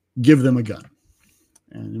them a gun.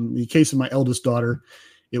 And in the case of my eldest daughter,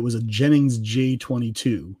 it was a Jennings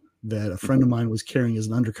J22 that a friend of mine was carrying as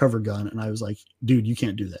an undercover gun. And I was like, dude, you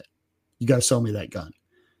can't do that. You got to sell me that gun.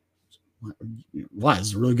 Why?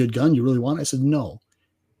 Is it a really good gun? You really want it? I said, no.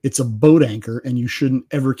 It's a boat anchor, and you shouldn't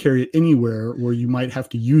ever carry it anywhere where you might have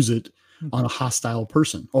to use it on a hostile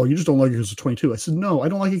person. Oh, you just don't like it because it's a 22. I said, no, I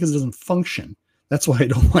don't like it because it doesn't function. That's why I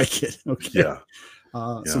don't like it. Okay. Yeah.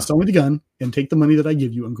 So sell me the gun and take the money that I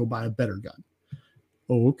give you and go buy a better gun.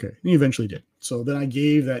 Oh, okay. And he eventually did. So then I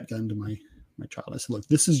gave that gun to my child. I said, look,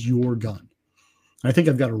 this is your gun. And I think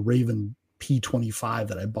I've got a Raven P25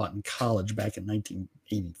 that I bought in college back in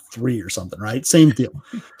 1983 or something, right? Same deal.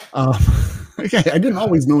 Okay, I didn't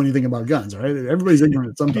always know anything about guns, right? Everybody's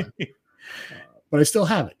ignorant sometimes. But I still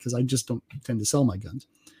have it because I just don't tend to sell my guns.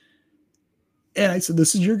 And I said,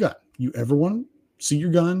 this is your gun. You ever want to see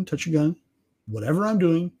your gun, touch your gun, whatever I'm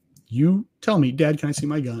doing, you tell me, Dad, can I see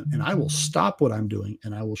my gun? And I will stop what I'm doing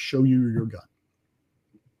and I will show you your gun.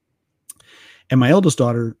 And my eldest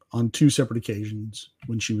daughter, on 2 separate occasions,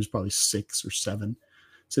 when she was probably 6 or 7,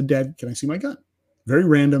 said, Dad, can I see my gun? Very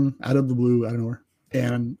random, out of the blue, out of nowhere.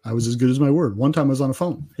 And I was as good as my word. One time I was on the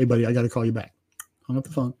phone. Hey, buddy, I got to call you back. Hung up the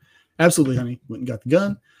phone. Absolutely, honey. Went and got the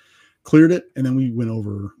gun, cleared it, and then we went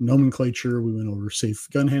over nomenclature. We went over safe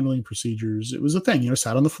gun handling procedures. It was a thing,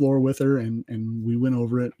 sat on the floor with her, and we went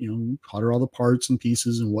over it, taught her all the parts and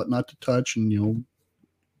pieces and what not to touch, and,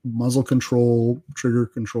 muzzle control, trigger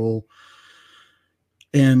control.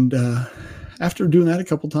 And after doing that a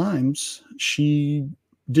couple times, she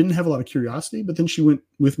didn't have a lot of curiosity, but then she went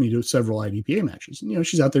with me to several IDPA matches. And,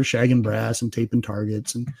 she's out there shagging brass and taping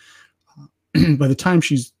targets. And by the time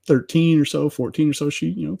she's 13 or so, 14 or so,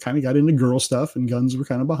 she, kind of got into girl stuff, and guns were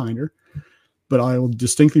kind of behind her. But I will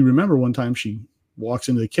distinctly remember one time she walks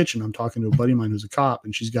into the kitchen. I'm talking to a buddy of mine who's a cop,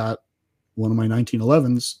 and she's got one of my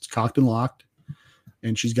 1911s. It's cocked and locked.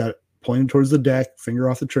 And she's got it pointed towards the deck, finger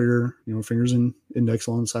off the trigger, fingers and index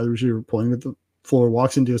along the side of the receiver, pointing at the floor,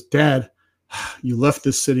 walks into us, Dad, you left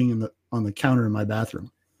this sitting on the counter in my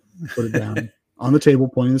bathroom. Put it down on the table,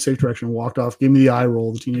 pointing in the safe direction, walked off, gave me the eye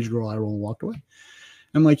roll, the teenage girl eye roll, and walked away.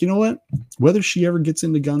 I'm like, you know what? Whether she ever gets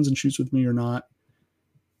into guns and shoots with me or not,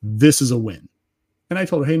 this is a win. And I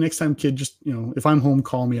told her, hey, next time, kid, just, if I'm home,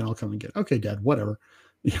 call me and I'll come and get it. Okay, Dad, whatever.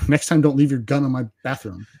 Next time, don't leave your gun in my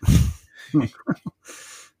bathroom.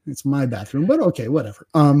 It's my bathroom, but okay, whatever.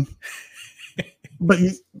 But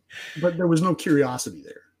there was no curiosity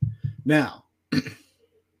there. Now,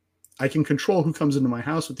 I can control who comes into my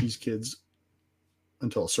house with these kids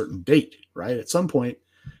until a certain date, right? At some point,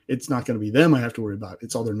 it's not going to be them I have to worry about.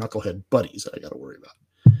 It's all their knucklehead buddies that I got to worry about.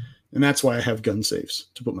 And that's why I have gun safes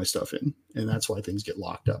to put my stuff in. And that's why things get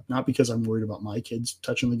locked up. Not because I'm worried about my kids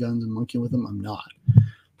touching the guns and monkeying with them. I'm not.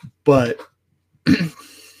 But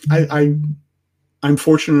I'm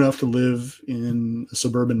fortunate enough to live in a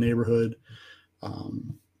suburban neighborhood.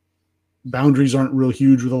 Boundaries aren't real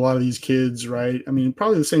huge with a lot of these kids, right? I mean,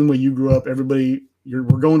 probably the same way you grew up. Everybody, we're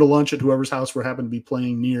going to lunch at whoever's house we happen to be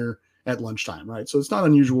playing near at lunchtime, right? So it's not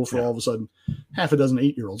unusual for all of a sudden half a dozen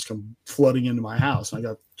 8-year-olds come flooding into my house and I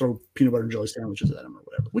got to throw peanut butter and jelly sandwiches at them or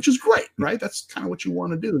whatever, which is great, right? That's kind of what you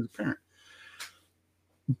want to do as a parent.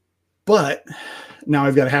 But now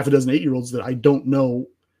I've got a half a dozen 8-year-olds that I don't know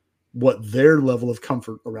what their level of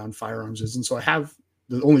comfort around firearms is. And so I have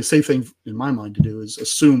the only safe thing in my mind to do is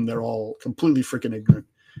assume they're all completely freaking ignorant.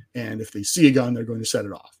 And if they see a gun, they're going to set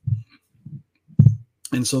it off.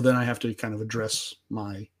 And so then I have to kind of address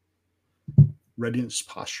my readiness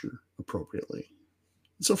posture appropriately.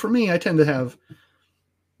 So for me, I tend to have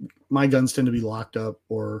my guns tend to be locked up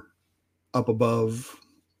or up above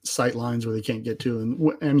sight lines where they can't get to,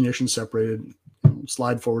 and ammunition separated,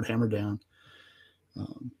 slide forward, hammer down.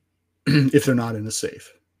 If they're not in a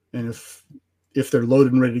safe, and if they're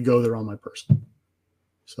loaded and ready to go, they're on my person.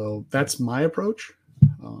 So that's my approach.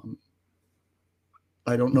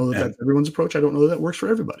 I don't know that that's everyone's approach. I don't know that works for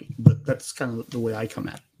everybody, but that's kind of the way I come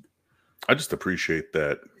at it. I just appreciate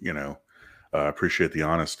that, appreciate the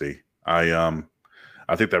honesty. I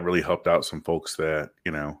think that really helped out some folks that,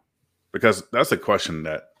 because that's a question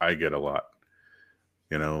that I get a lot,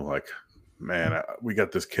 like, man, we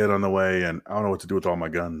got this kid on the way and I don't know what to do with all my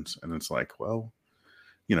guns. And it's like, well,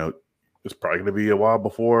 it's probably going to be a while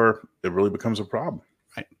before it really becomes a problem.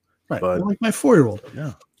 Right. But well, like my 4-year-old.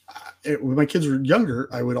 Yeah. When my kids were younger,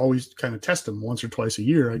 I would always kind of test them once or twice a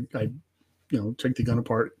year. I'd take the gun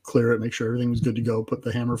apart, clear it, make sure everything was good to go, put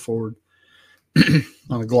the hammer forward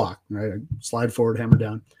on a Glock, right? I'd slide forward, hammer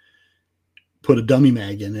down, put a dummy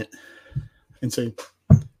mag in it and say,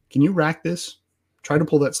 can you rack this? Try to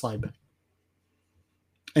pull that slide back.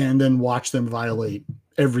 And then watch them violate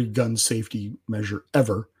every gun safety measure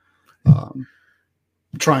ever,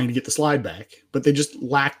 trying to get the slide back, but they just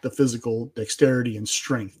lack the physical dexterity and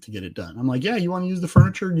strength to get it done. I'm like, yeah, you want to use the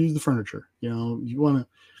furniture? Use the furniture. You want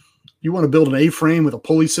to build an A-frame with a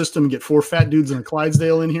pulley system and get 4 fat dudes and a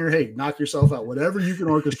Clydesdale in here. Hey, knock yourself out. Whatever you can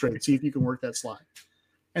orchestrate, see if you can work that slide.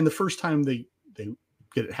 And the first time they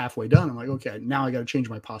get it halfway done, I'm like, okay, now I got to change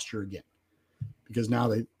my posture again. Because now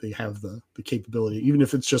they have the capability, even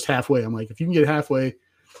if it's just halfway. I'm like, if you can get halfway,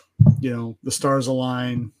 the stars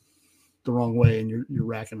align the wrong way and you're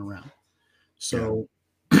racking around. So,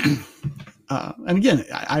 and again,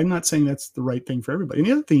 I'm not saying that's the right thing for everybody. And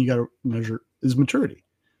the other thing you got to measure is maturity,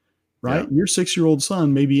 right? Yeah. Your 6-year-old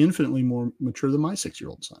son may be infinitely more mature than my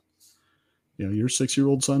 6-year-old son. Your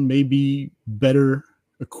 6-year-old son may be better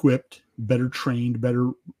equipped, better trained,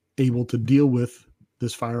 better able to deal with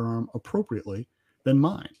this firearm appropriately than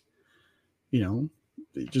mine.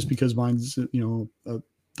 Just because mine's, a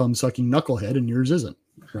thumb-sucking knucklehead and yours isn't,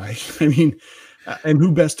 right? I mean, and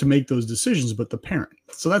who best to make those decisions but the parent?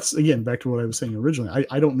 So that's, again, back to what I was saying originally.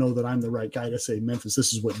 I don't know that I'm the right guy to say, Memphis,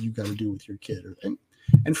 this is what you got to do with your kid.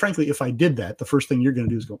 And frankly, if I did that, the first thing you're going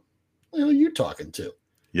to do is go, well, who are you talking to?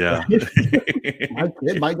 Yeah. My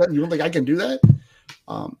kid, my gun, you don't think I can do that?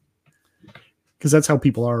 Because that's how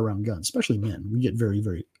people are around guns, especially men. We get very,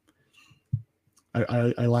 very.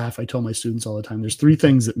 I laugh. I tell my students all the time, there's 3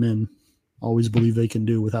 things that men always believe they can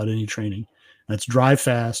do without any training. That's drive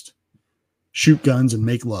fast, shoot guns, and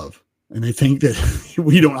make love. And they think that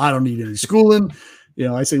I don't need any schooling.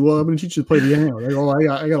 I say, well, I'm going to teach you to play the piano. They go,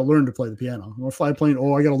 I got to learn to play the piano. You want to fly a plane?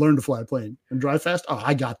 Oh, I got to learn to fly a plane. And drive fast? Oh,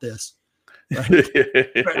 I got this. Right?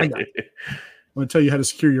 I got it. I'm going to tell you how to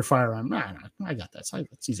secure your firearm. Nah, I got that.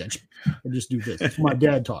 It's easy. I just do this. It's what my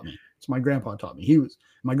dad taught me. It's what my grandpa taught me.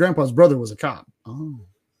 My grandpa's brother was a cop. Oh,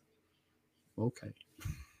 okay.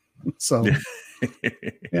 So,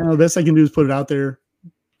 best I can do is put it out there,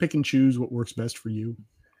 pick and choose what works best for you.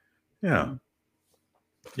 Yeah.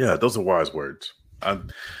 Yeah. Those are wise words.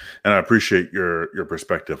 And I appreciate your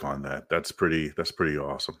perspective on that. That's pretty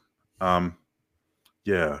awesome.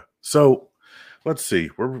 Yeah. So let's see.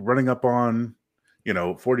 We're running up on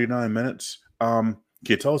 49 minutes. Can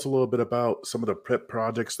you tell us a little bit about some of the prep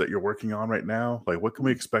projects that you're working on right now? Like, what can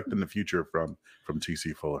we expect in the future from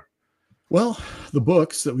TC Fuller? Well, the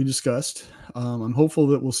books that we discussed, I'm hopeful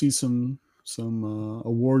that we'll see some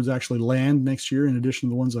awards actually land next year in addition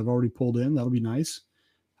to the ones I've already pulled in. That'll be nice.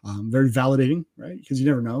 Very validating, right? Because you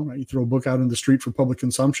never know, right? You throw a book out in the street for public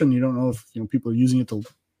consumption, you don't know if people are using it to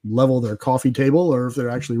level their coffee table or if they're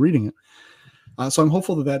actually reading it. So I'm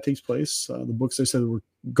hopeful that that takes place. The books I said were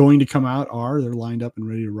going to come out they're lined up and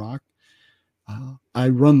ready to rock. I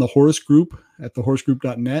run the Horse Group at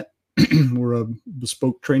thehorsegroup.net. We're a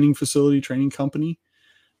bespoke training company.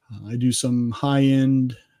 I do some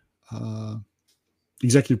high-end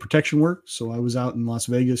executive protection work. So I was out in Las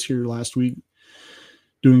Vegas here last week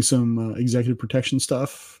doing some executive protection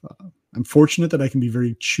stuff. I'm fortunate that I can be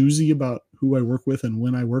very choosy about who I work with and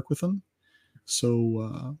when I work with them.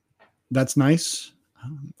 So that's nice.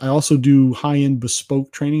 I also do high-end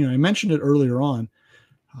bespoke training. And I mentioned it earlier on.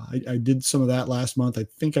 I did some of that last month. I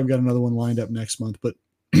think I've got another one lined up next month, but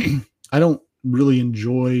I don't really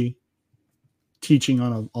enjoy teaching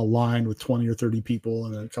on a line with 20 or 30 people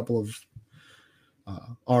and a couple of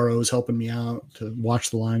ROs helping me out to watch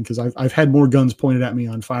the line, because I've had more guns pointed at me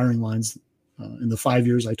on firing lines in the 5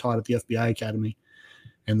 years I taught at the FBI Academy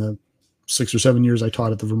and the 6 or 7 years I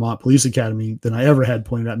taught at the Vermont Police Academy than I ever had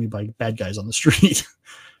pointed at me by bad guys on the street.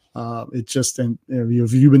 It's just, and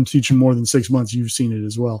if you've been teaching more than 6 months, you've seen it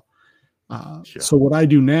as well. So what I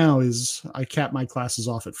do now is I cap my classes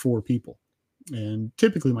off at 4 people, and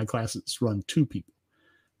typically my classes run 2 people.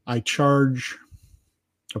 I charge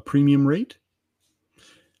a premium rate.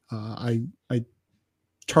 My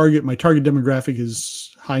target demographic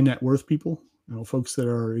is high net worth people, folks that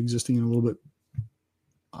are existing in a little bit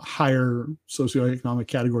higher socioeconomic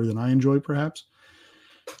category than I enjoy, perhaps.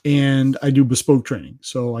 And I do bespoke training.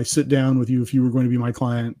 So I sit down with you if you were going to be my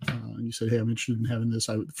client and you said, hey, I'm interested in having this.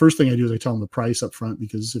 First thing I do is I tell them the price up front,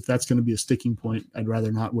 because if that's going to be a sticking point, I'd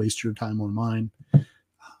rather not waste your time or mine.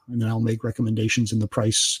 And then I'll make recommendations in the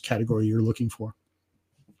price category you're looking for.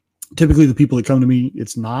 Typically, the people that come to me,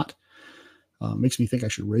 it's not. Makes me think I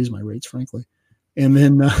should raise my rates, frankly. And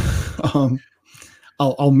then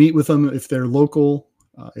I'll meet with them if they're local.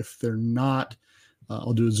 If they're not,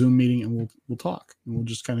 I'll do a Zoom meeting and we'll talk. And we'll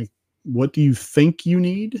just kind of, what do you think you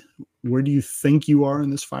need? Where do you think you are in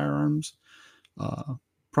this firearms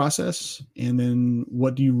process? And then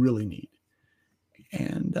what do you really need?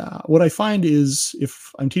 And what I find is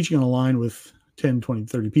if I'm teaching on a line with 10, 20,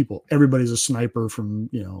 30 people, everybody's a sniper from,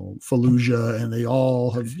 Fallujah, and they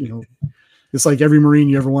all have, it's like every Marine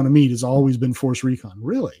you ever want to meet has always been Force Recon.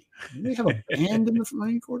 Really? They have a band in the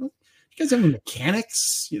Marine Corps? You guys have any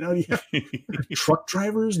mechanics? Do you have truck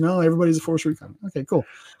drivers? No, everybody's a Force Recon. Okay, cool.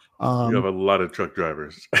 You have a lot of truck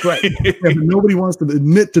drivers. Right. Yeah, but nobody wants to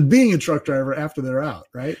admit to being a truck driver after they're out,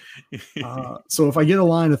 right? So if I get a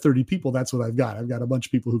line of 30 people, that's what I've got. I've got a bunch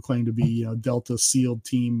of people who claim to be Delta SEAL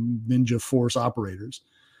Team Ninja Force operators.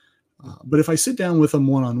 But if I sit down with them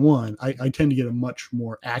one-on-one, I tend to get a much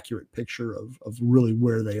more accurate picture of really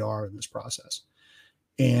where they are in this process.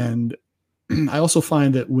 And I also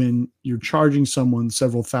find that when you're charging someone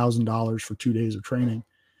several $1,000s for 2 days of training,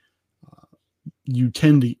 you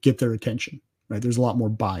tend to get their attention, right? There's a lot more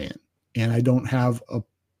buy-in, and I don't have a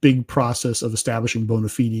big process of establishing bona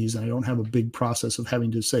fides, and I don't have a big process of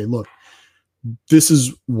having to say, look, this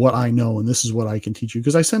is what I know and this is what I can teach you.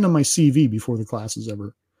 Because I send them my CV before the class is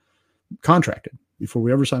ever contracted, before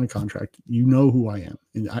we ever sign a contract. You know who I am,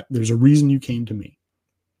 and there's a reason you came to me.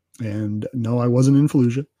 And no, I wasn't in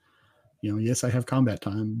Fallujah. Yes, I have combat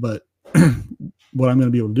time, but what I'm going to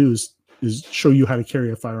be able to do is show you how to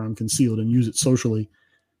carry a firearm concealed and use it socially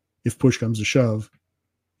if push comes to shove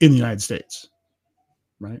in the United States,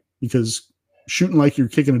 right? Because shooting like you're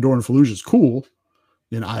kicking a door in Fallujah is cool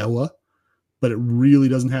in Iowa, but it really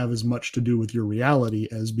doesn't have as much to do with your reality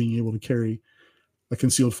as being able to carry a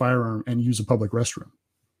concealed firearm and use a public restroom,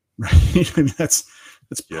 right? I mean, that's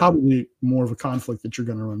probably more of a conflict that you're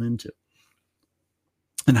going to run into.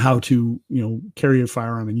 And how to, carry a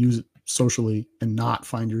firearm and use it socially and not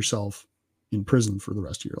find yourself in prison for the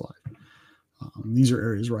rest of your life. These are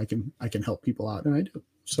areas where I can help people out, and I do.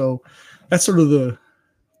 So that's sort of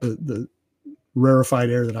the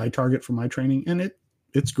rarefied air that I target for my training, and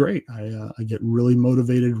it's great. I get really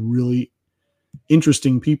motivated, really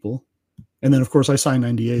interesting people, and then of course I sign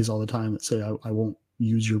NDAs all the time that say I won't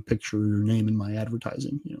use your picture or your name in my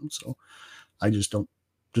advertising. So I just don't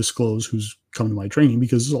disclose who's come to my training,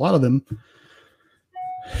 because a lot of them,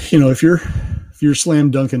 if you're slam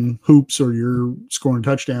dunking hoops or you're scoring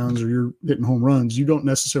touchdowns or you're hitting home runs, you don't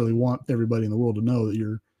necessarily want everybody in the world to know that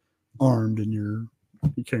you're armed and you're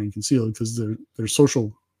carrying concealed, because their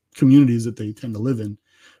social communities that they tend to live in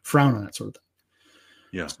frown on that sort of thing.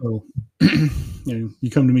 Yeah. So you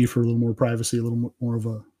come to me for a little more privacy, a little more of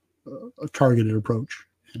a targeted approach,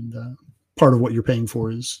 and part of what you're paying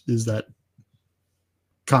for is that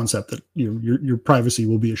concept that your privacy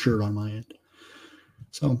will be assured on my end.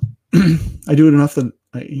 So I do it enough that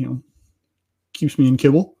keeps me in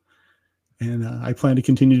kibble, and I plan to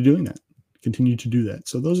continue to do that.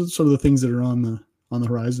 So those are sort of the things that are on the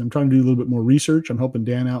horizon. I'm trying to do a little bit more research. I'm helping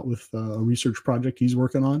Dan out with a research project he's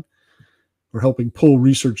working on. We're helping pull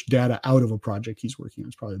research data out of a project he's working on.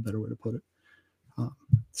 It's probably a better way to put it.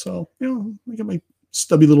 So I get my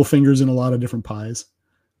stubby little fingers in a lot of different pies.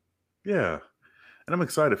 Yeah. And I'm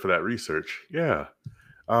excited for that research. Yeah.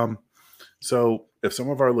 So if some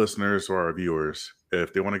of our listeners or our viewers,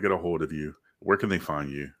 if they want to get a hold of you, where can they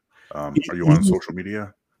find you? Are you on social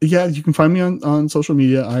media? Yeah, you can find me on social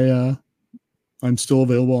media. I'm still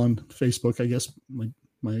available on Facebook. I guess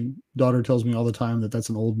my daughter tells me all the time that that's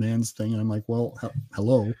an old man's thing. And I'm like, well,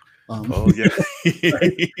 hello. Oh, yeah.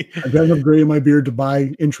 I've got enough gray in my beard to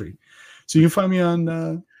buy entry. So you can find me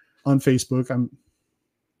on Facebook. I'm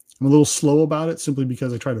a little slow about it simply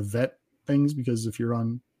because I try to vet things, because if you're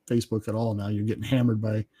on Facebook at all now, you're getting hammered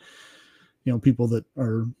by, people that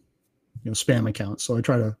are, spam accounts. So I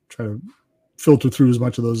try to filter through as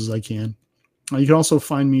much of those as I can. You can also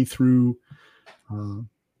find me through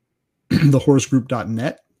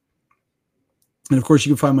thehorsegroup.net. And of course,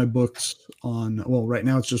 you can find my books right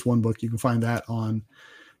now it's just one book. You can find that on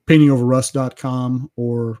paintingoverrust.com,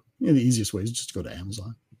 or the easiest way is just to go to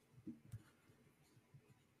Amazon.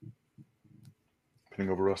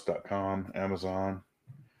 Paintingoverrust.com, Amazon.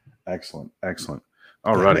 Excellent.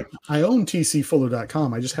 All righty. I own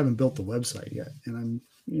tcfuller.com. I just haven't built the website yet. And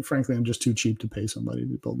I'm just too cheap to pay somebody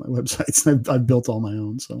to build my websites. I've built all my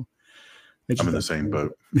own. So I'm in the same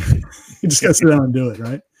boat. You just got to sit down and do it,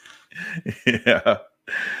 right? Yeah.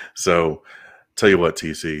 So tell you what,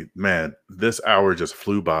 TC, man, this hour just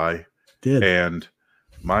flew by. And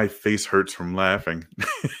my face hurts from laughing.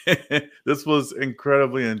 This was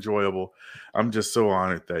incredibly enjoyable. I'm just so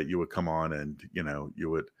honored that you would come on and,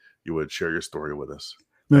 you would share your story with us.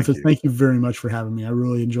 Memphis, thank you very much for having me. I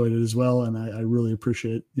really enjoyed it as well. And I really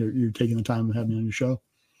appreciate you taking the time to have me on your show.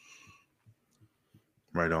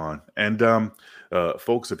 Right on. And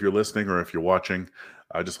folks, if you're listening or if you're watching,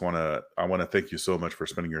 I want to thank you so much for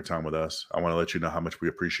spending your time with us. I want to let you know how much we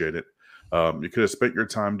appreciate it. You could have spent your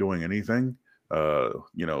time doing anything,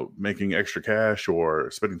 making extra cash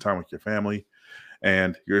or spending time with your family,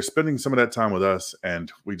 and you're spending some of that time with us.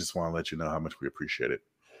 And we just want to let you know how much we appreciate it.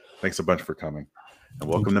 Thanks a bunch for coming, and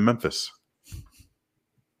welcome to Memphis.